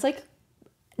it. And that's like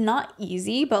not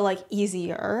easy, but like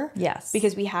easier. Yes.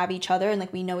 Because we have each other and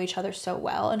like we know each other so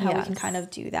well and how we can kind of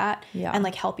do that and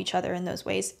like help each other in those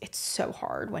ways. It's so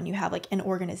hard when you have like an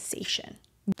organization.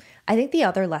 I think the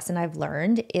other lesson I've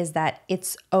learned is that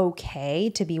it's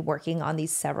okay to be working on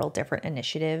these several different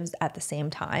initiatives at the same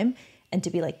time and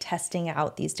to be like testing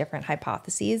out these different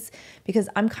hypotheses, because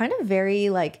I'm kind of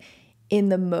very like in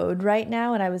the mode right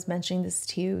now. And I was mentioning this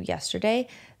to you yesterday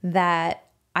that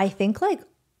I think like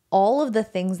all of the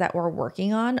things that we're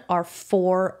working on are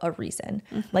for a reason.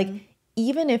 Like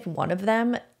even if one of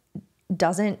them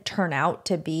doesn't turn out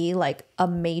to be like a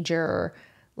major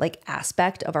like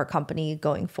aspect of our company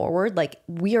going forward, like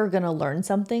we are going to learn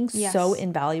something so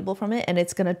invaluable from it, and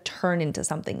it's going to turn into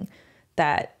something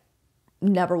that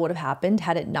never would have happened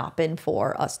had it not been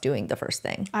for us doing the first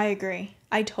thing. I agree.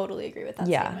 I totally agree with that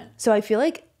statement. So I feel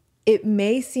like it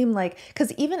may seem like,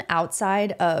 because even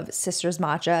outside of Sisters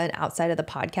Matcha and outside of the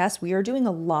podcast, we are doing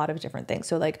a lot of different things.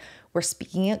 So like we're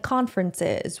speaking at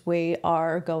conferences, we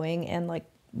are going and like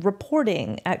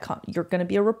reporting at you're going to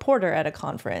be a reporter at a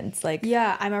conference, like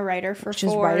I'm a writer for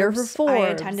Forbes. I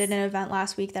attended an event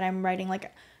last week that I'm writing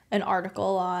like an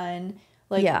article on.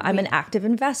 Like I'm an active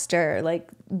investor. Like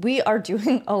we are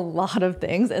doing a lot of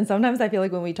things, and sometimes I feel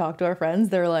like when we talk to our friends,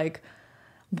 they're like,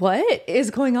 what is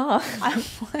going on? I'm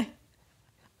like,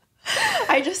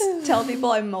 I just tell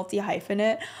people I'm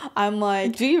multi-hyphenate. I'm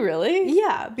like, do you really?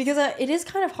 yeah, because it is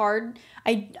kind of hard.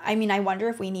 I mean, I wonder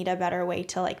if we need a better way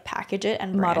to like package it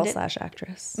and brand it.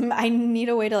 Model/actress. I need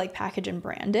a way to like package and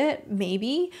brand it,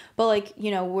 maybe. But like, you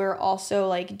know, we're also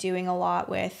like doing a lot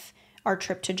with our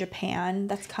trip to Japan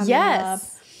that's coming up.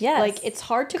 Yes. Like it's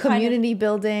hard to community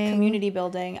building. Community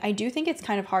building. I do think it's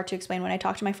kind of hard to explain. When I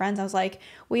talk to my friends, I was like,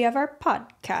 we have our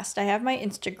podcast. I have my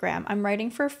Instagram. I'm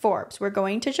writing for Forbes. We're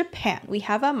going to Japan. We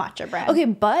have a matcha brand. Okay,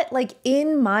 but like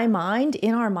in my mind,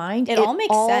 in our mind, it all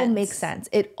makes sense.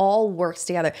 It all works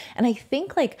together. And I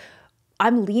think like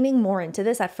I'm leaning more into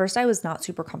this. At first I was not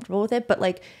super comfortable with it, but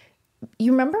like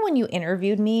you remember when you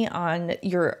interviewed me on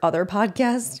your other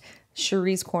podcast,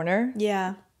 Cherie's Corner?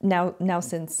 Yeah. Now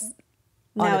since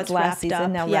now on its last season,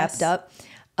 up. now yes. wrapped up.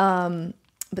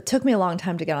 But it took me a long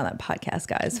time to get on that podcast,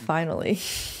 guys. Finally,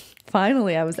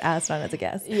 I was asked on as a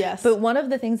guest. Yes. But one of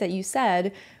the things that you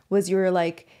said was you were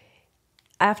like,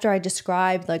 after I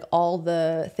described like all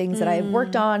the things that I've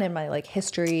worked on in my like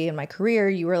history and my career,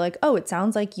 you were like, oh, it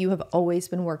sounds like you have always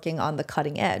been working on the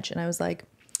cutting edge. And I was like,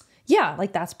 yeah,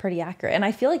 like that's pretty accurate. And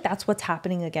I feel like that's what's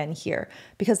happening again here,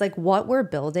 because like what we're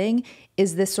building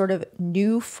is this sort of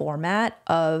new format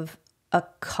of a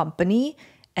company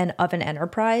and of an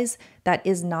enterprise that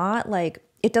is not like,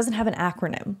 it doesn't have an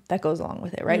acronym that goes along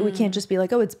with it, right? We can't just be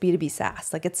like, oh, it's B2B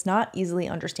SaaS. Like it's not easily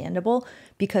understandable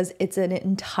because it's an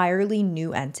entirely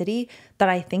new entity that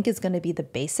I think is going to be the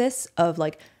basis of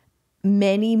like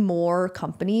many more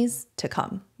companies to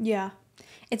come. Yeah.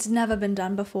 It's never been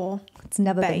done before. It's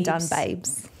never been done,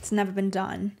 babes. It's never been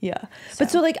done. Yeah.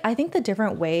 But so like, I think the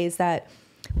different ways that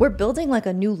we're building like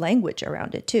a new language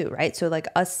around it too, right? So like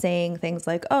us saying things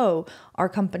like, oh, our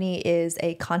company is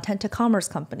a content to commerce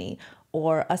company,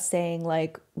 or us saying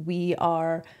like we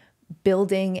are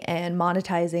building and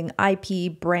monetizing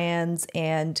IP, brands,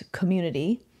 and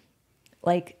community.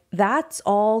 Like that's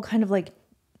all kind of like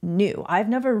new. I've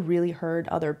never really heard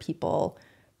other people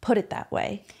put it that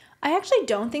way. I actually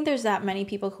don't think there's that many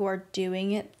people who are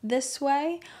doing it this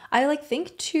way. I like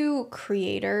think to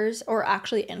creators or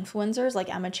actually influencers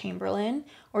like Emma Chamberlain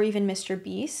or even Mr.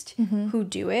 Beast who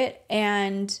do it.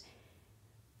 And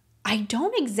I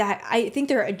think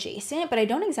they're adjacent, but I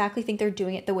don't exactly think they're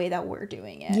doing it the way that we're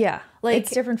doing it. Yeah. Like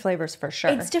it's different flavors for sure.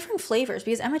 It's different flavors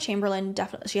because Emma Chamberlain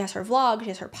definitely, she has her vlog, she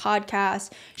has her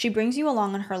podcast, she brings you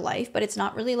along in her life, but it's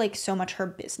not really like so much her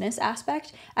business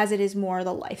aspect as it is more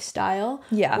the lifestyle.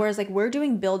 Yeah. Whereas like we're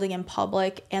doing building in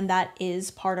public and that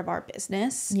is part of our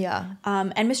business. Yeah.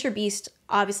 And Mr. Beast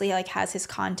obviously like has his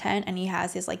content and he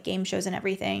has his like game shows and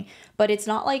everything, but it's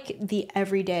not like the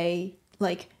everyday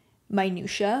like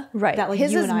minutia, right? That like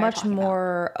his you is and I much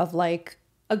more of like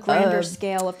a grander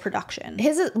scale of production.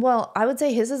 His is, well, I would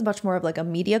say his is much more of like a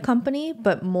media company,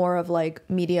 but more of like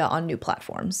media on new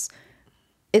platforms.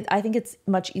 I think it's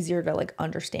much easier to like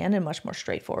understand and much more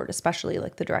straightforward, especially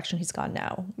like the direction he's gone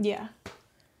now. Yeah.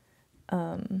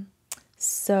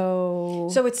 So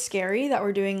it's scary that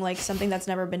we're doing like something that's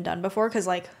never been done before because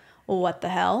like what the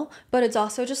hell? But it's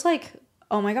also just like,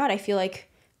 oh my God, I feel like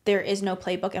there is no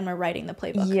playbook and we're writing the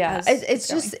playbook. Yeah,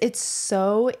 it's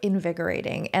so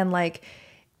invigorating. And like,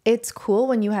 it's cool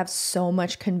when you have so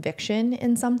much conviction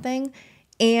in something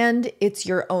and it's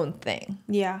your own thing.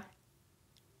 Yeah.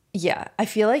 Yeah. I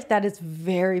feel like that is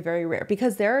very, very rare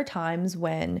because there are times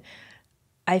when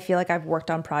I feel like I've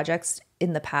worked on projects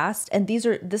in the past and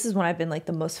this is when I've been like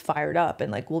the most fired up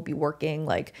and like we'll be working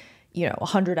like,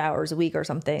 100 hours a week or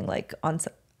something like on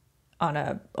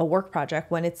a work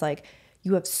project when it's like,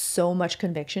 you have so much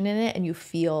conviction in it and you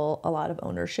feel a lot of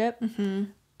ownership.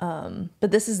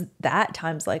 But this is that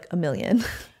times like a million.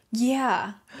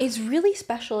 Yeah. It's really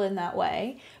special in that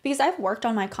way because I've worked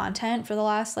on my content for the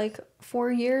last like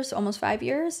 4 years, almost 5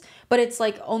 years, but it's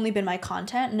like only been my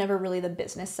content, never really the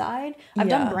business side. I've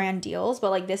done brand deals,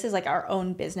 but like this is like our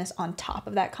own business on top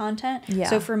of that content. Yeah.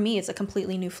 So for me, it's a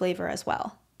completely new flavor as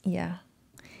well. Yeah.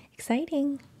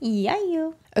 Exciting. Yeah,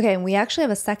 you. Okay, and we actually have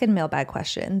a second mailbag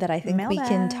question that I think we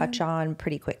can touch on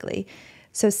pretty quickly.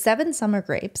 So 7 Summer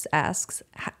Grapes asks,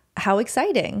 how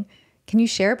exciting. Can you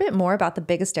share a bit more about the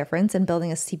biggest difference in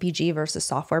building a CPG versus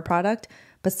software product,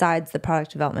 besides the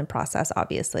product development process,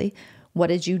 obviously? What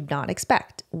did you not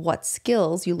expect? What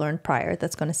skills you learned prior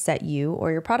that's going to set you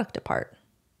or your product apart?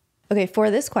 Okay,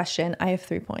 for this question, I have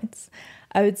 3 points.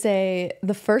 I would say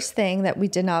the first thing that we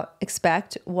did not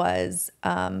expect was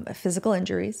physical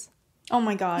injuries. Oh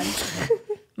my God.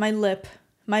 My lip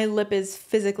is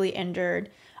physically injured.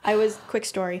 Quick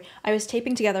story. I was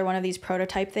taping together one of these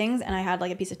prototype things and I had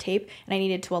like a piece of tape and I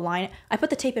needed to align it. I put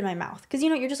the tape in my mouth because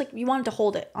you're just like, you wanted to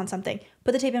hold it on something.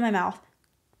 Put the tape in my mouth.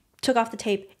 took off the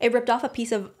tape. It ripped off a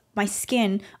piece of my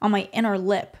skin on my inner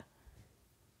lip.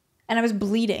 And I was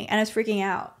bleeding and I was freaking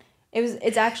out.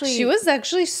 It's actually... She was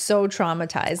actually so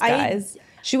traumatized, guys.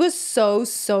 She was so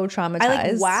traumatized.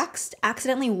 I like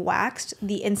accidentally waxed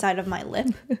the inside of my lip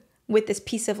with this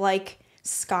piece of like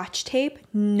Scotch tape.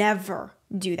 Never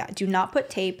do that. Do not put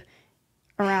tape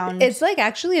around. It's like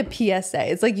actually a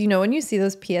PSA. It's like, you know, when you see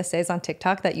those PSAs on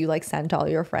TikTok that you like send to all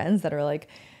your friends that are like,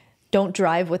 don't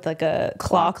drive with like a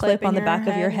claw clip on the back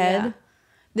of your head. Yeah.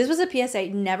 This was a PSA.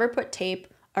 Never put tape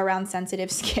around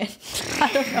sensitive skin.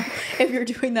 I don't know if you're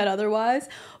doing that otherwise,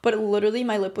 but literally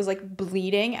my lip was like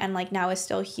bleeding and like now is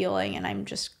still healing and I'm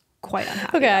just quite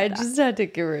unhappy. Okay, I just had to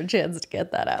give her a chance to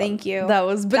get that out. Thank you.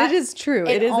 It is true.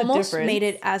 It is almost a difference. made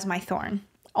it as my thorn.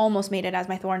 Almost made it as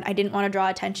my thorn. I didn't want to draw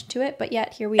attention to it, but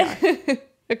yet here we are.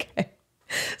 Okay.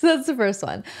 So that's the first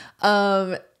one.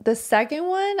 The second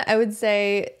one, I would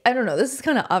say, I don't know, this is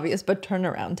kind of obvious, but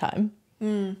turnaround time.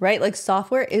 Right? Like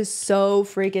software is so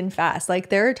freaking fast. Like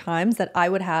there are times that I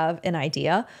would have an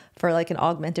idea for like an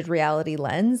augmented reality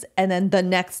lens and then the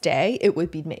next day it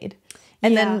would be made.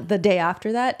 And then the day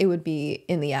after that it would be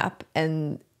in the app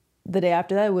and the day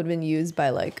after that it would have been used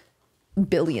by like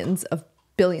billions of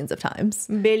times.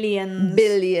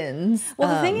 Billions.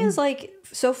 Well, the thing is like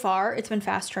so far it's been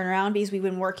fast turnaround because we've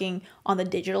been working on the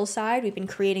digital side. We've been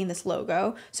creating this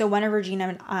logo. So whenever Gina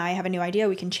and I have a new idea,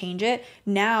 we can change it.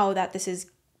 Now that this is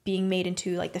being made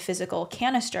into like the physical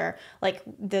canister, like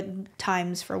the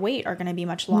times for wait are going to be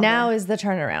much longer. Now is the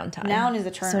turnaround time.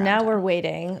 So now we're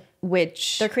waiting,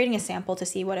 which they're creating a sample to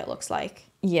see what it looks like.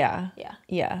 Yeah.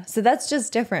 So that's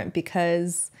just different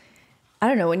because I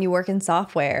don't know, when you work in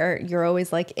software, you're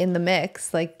always like in the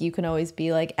mix. Like you can always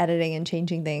be like editing and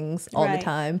changing things all the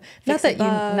time. Not that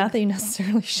you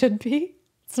necessarily should be.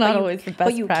 It's not always the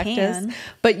best practice,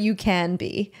 but you can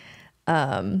be.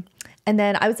 And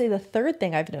then I would say the third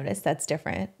thing I've noticed that's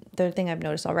different, third thing I've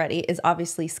noticed already is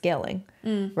obviously scaling,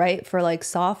 right? For like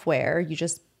software, you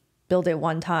just build it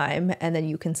one time and then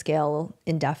you can scale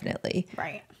indefinitely.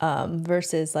 Right.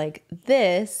 Versus like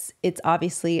this, it's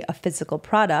obviously a physical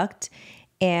product.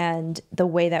 And the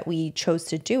way that we chose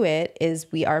to do it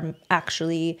is we are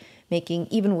actually making,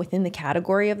 even within the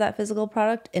category of that physical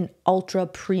product, an ultra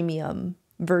premium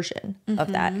version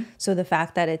of that. So the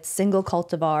fact that it's single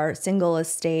cultivar, single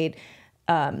estate,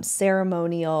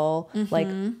 ceremonial, like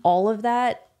all of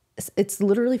that, it's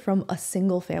literally from a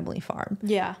single family farm.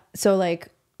 Yeah. So like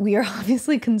we are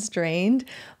obviously constrained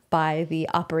by the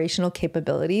operational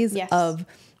capabilities of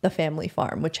the family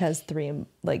farm, which has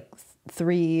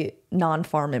three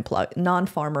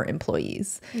non-farmer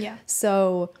employees. Yeah.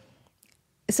 So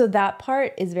that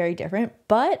part is very different,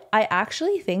 but I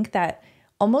actually think that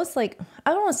almost like,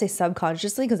 I don't want to say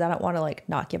subconsciously because I don't want to like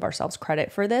not give ourselves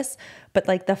credit for this, but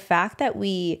like the fact that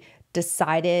we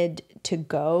decided to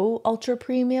go ultra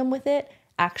premium with it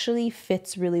actually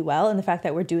fits really well. And the fact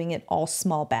that we're doing it all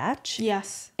small batch.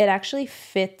 Yes. It actually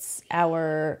fits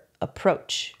our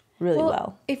approach really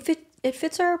well. It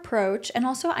fits our approach. And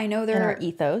also I know our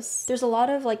ethos. There's a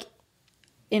lot of like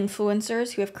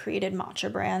influencers who have created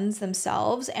matcha brands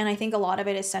themselves. And I think a lot of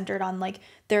it is centered on like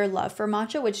their love for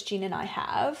matcha, which Gina and I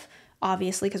have,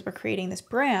 obviously, because we're creating this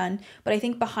brand. But I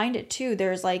think behind it too,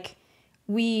 there's like,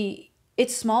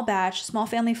 it's small batch, small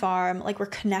family farm. Like we're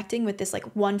connecting with this like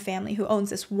one family who owns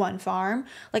this one farm.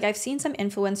 Like I've seen some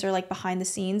influencer like behind the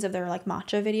scenes of their like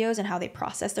matcha videos and how they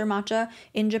process their matcha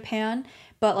in Japan.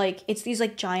 But like it's these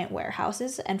like giant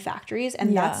warehouses and factories,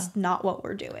 and that's not what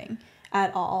we're doing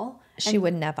at all. She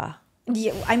would never.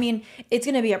 Yeah, I mean, it's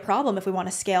going to be a problem if we want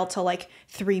to scale to like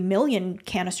 3 million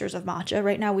canisters of matcha.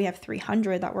 Right now we have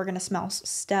 300 that we're going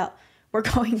to We're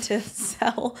going to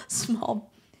sell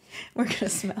small. We're going to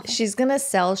smell. She's going to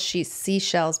sell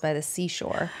seashells by the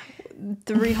seashore.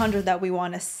 300 that we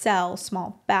want to sell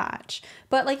small batch.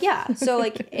 But like, yeah, so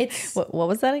like it's... What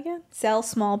was that again? Sell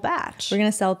small batch. We're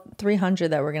going to sell 300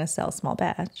 that we're going to sell small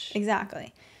batch.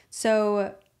 Exactly.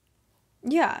 So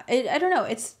yeah, I don't know.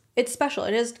 It's special.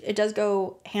 It does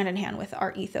go hand in hand with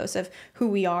our ethos of who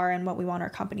we are and what we want our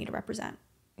company to represent.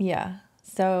 Yeah.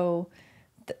 So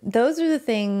those are the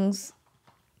things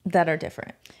that are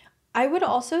different. I would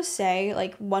also say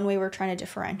like one way we're trying to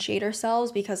differentiate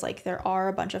ourselves, because like there are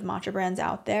a bunch of matcha brands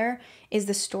out there, is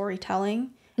the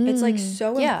storytelling. It's like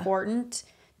so important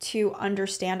to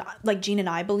understand, like Jean and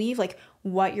I believe, like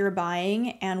what you're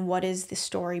buying and what is the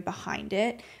story behind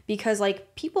it. Because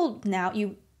like people now,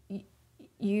 you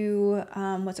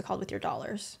what's it called with your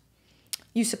dollars?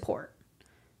 You support.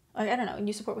 Like, I don't know.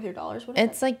 You support with your dollars? What is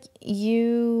it's like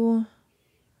you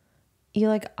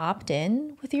like opt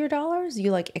in with your dollars.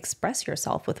 You like express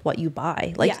yourself with what you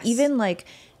buy. Like even like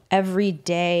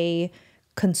everyday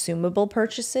consumable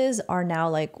purchases are now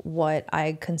like what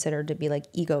I consider to be like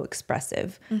ego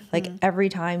expressive. Like every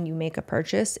time you make a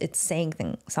purchase, it's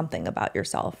saying something about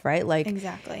yourself, right? Like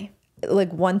Exactly.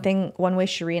 Like one way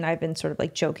Cherie and I've been sort of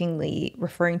like jokingly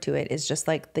referring to it is just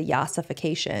like the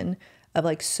yassification of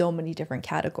like so many different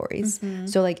categories.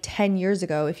 So like 10 years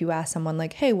ago, if you asked someone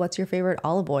like, hey, what's your favorite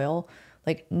olive oil?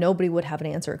 Like nobody would have an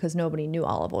answer because nobody knew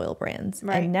olive oil brands.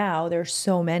 Right. And now there's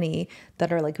so many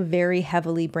that are like very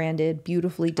heavily branded,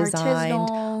 beautifully designed,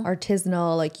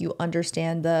 artisanal. Like you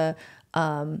understand they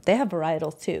have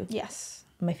varietals too. Yes.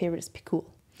 My favorite is Picoul.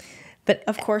 But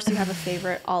of course you have a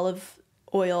favorite olive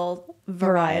oil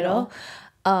varietal.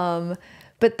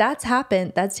 But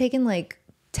that's taken like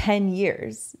 10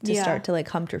 years to start to like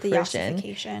come to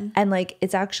fruition. And like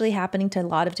it's actually happening to a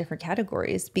lot of different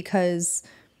categories because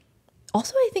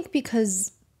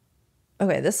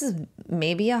okay, this is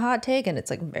maybe a hot take and it's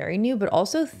like very new, but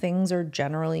also things are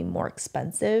generally more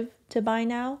expensive to buy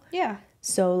now. Yeah.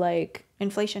 So like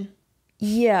inflation.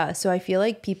 Yeah. So I feel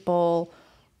like people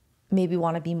maybe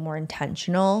want to be more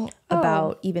intentional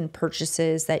about even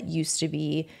purchases that used to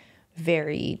be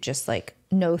very just like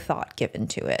no thought given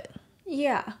to it.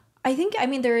 Yeah. I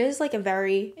mean, there is like a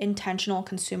very intentional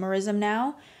consumerism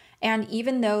now. And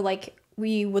even though like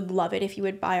we would love it if you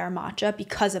would buy our matcha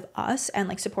because of us and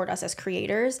like support us as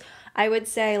creators, I would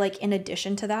say like in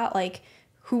addition to that, like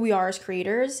who we are as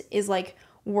creators is like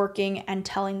working and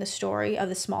telling the story of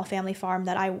the small family farm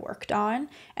that I worked on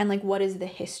and like what is the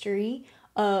history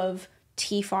of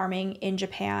tea farming in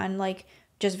Japan. Like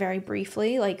just very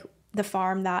briefly, like the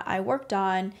farm that I worked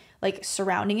on, like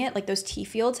surrounding it, like those tea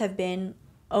fields have been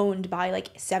owned by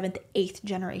like 7th, 8th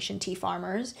generation tea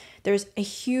farmers. There's a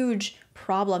huge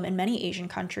problem in many Asian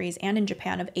countries and in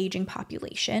Japan of aging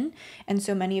population. And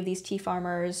so many of these tea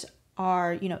farmers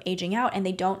are, aging out and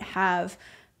they don't have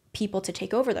people to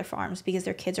take over their farms because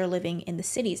their kids are living in the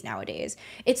cities nowadays.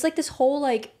 It's like this whole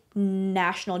like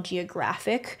National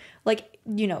Geographic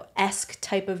esque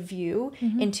type of view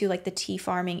into like the tea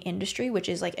farming industry, which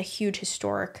is like a huge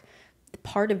historic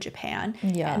part of Japan.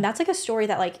 Yeah. And that's like a story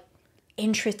that like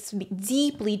interests me,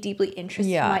 deeply interests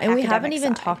me. Yeah. And we haven't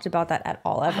even talked about that at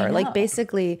all ever. Like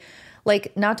basically,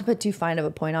 like not to put too fine of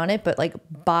a point on it, but like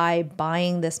by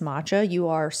buying this matcha, you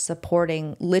are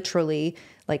supporting, literally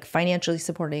like financially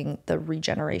supporting the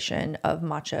regeneration of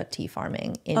matcha tea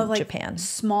farming in Japan.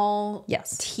 Small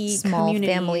tea communities.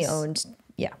 Family owned.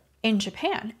 Yeah. In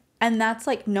Japan. And that's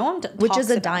like no one which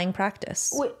is a dying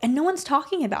practice. And no one's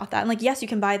talking about that. And like, yes, you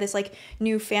can buy this like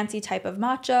new fancy type of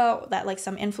matcha that like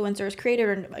some influencer has created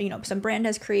or, some brand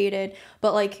has created.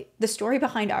 But like the story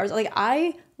behind ours, like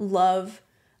I love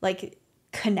like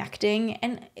connecting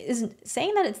and isn't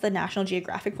saying that it's the National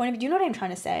Geographic point of view. Do you know what I'm trying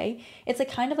to say? It's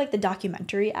like kind of like the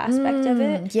documentary aspect of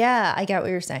it. Yeah, I get what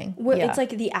you're saying. It's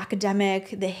like the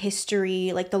academic, the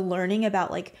history, like the learning about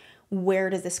like where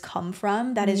does this come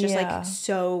from that is just like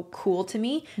so cool to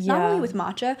me. Not only with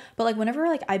matcha, but like whenever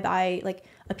like I buy like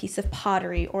a piece of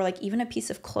pottery or like even a piece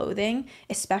of clothing,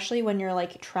 especially when you're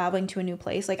like traveling to a new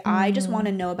place, like I just want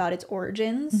to know about its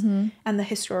origins and the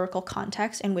historical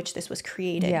context in which this was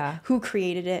created, who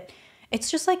created it.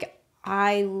 It's just like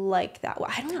I like that.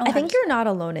 I don't know. I think you're not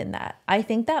alone in that. I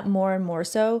think that more and more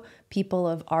so people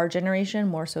of our generation,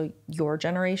 more so your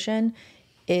generation,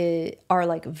 are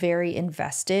like very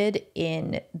invested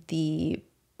in the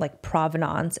like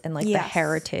provenance and like the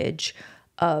heritage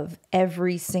of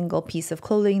every single piece of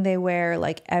clothing they wear,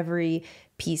 like every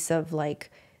piece of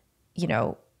like,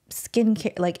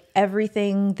 skincare, like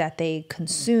everything that they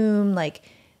consume. Like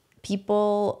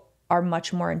people are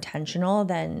much more intentional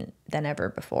than ever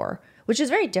before, which is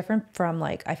very different from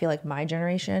like, I feel like my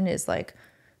generation is like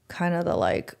kind of the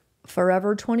like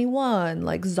Forever 21,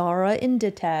 like Zara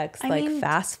Inditex, like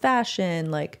fast fashion,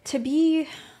 like to be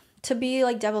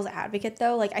like devil's advocate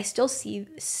though, like I still see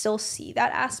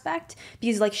that aspect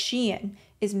because like Shein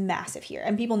is massive here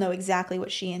and people know exactly what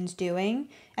Shein's doing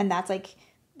and that's like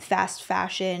fast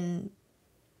fashion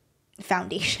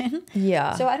foundation.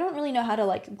 Yeah. So I don't really know how to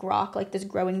like grok like this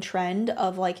growing trend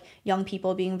of like young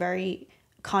people being very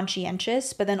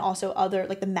conscientious, but then also other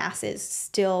like the masses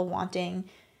still wanting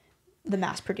the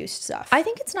mass-produced stuff. I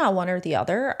think it's not one or the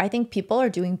other. I think people are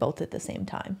doing both at the same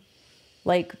time.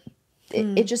 Like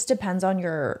it just depends on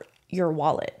your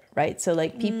wallet, right? So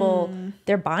like people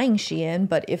they're buying Shein,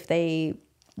 but if they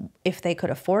could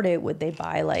afford it, would they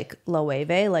buy like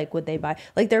Loewe? Like would they buy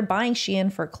like they're buying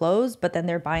Shein for clothes, but then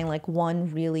they're buying like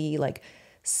one really like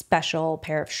special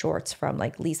pair of shorts from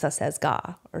like Lisa Says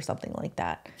Ga or something like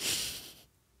that.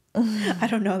 I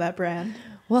don't know that brand.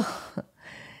 Well,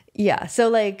 yeah. So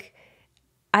like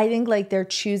I think like they're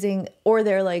choosing, or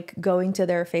they're like going to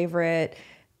their favorite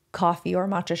coffee or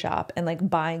matcha shop and like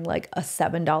buying like a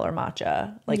 $7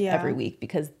 matcha like every week,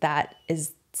 because that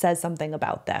says something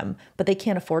about them, but they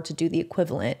can't afford to do the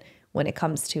equivalent when it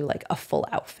comes to like a full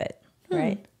outfit,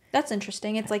 right? That's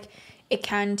interesting. It's like it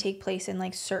can take place in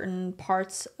like certain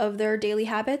parts of their daily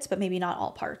habits, but maybe not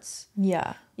all parts.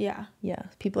 Yeah. Yeah. Yeah.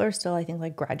 People are still, I think,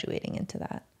 like graduating into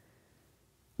that.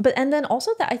 But, and then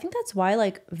also that I think that's why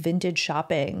like vintage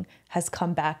shopping has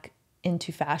come back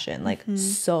into fashion like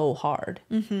so hard.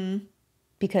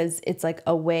 Because it's like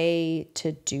a way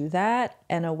to do that,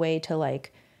 and a way to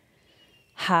like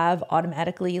have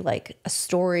automatically like a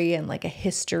story and like a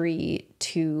history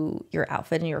to your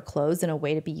outfit and your clothes, in a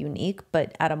way to be unique,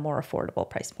 but at a more affordable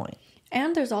price point.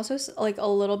 And there's also like a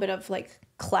little bit of like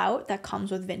clout that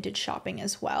comes with vintage shopping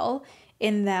as well,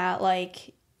 in that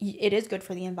like it is good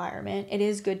for the environment. It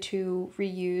is good to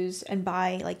reuse and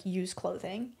buy like used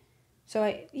clothing. So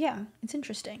it's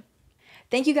interesting.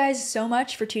 Thank you guys so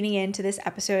much for tuning in to this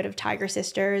episode of Tiger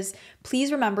Sisters.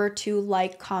 Please remember to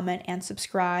like, comment, and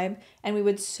subscribe. And we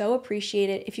would so appreciate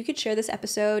it if you could share this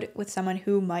episode with someone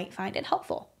who might find it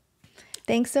helpful.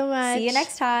 Thanks so much. See you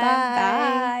next time.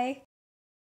 Bye.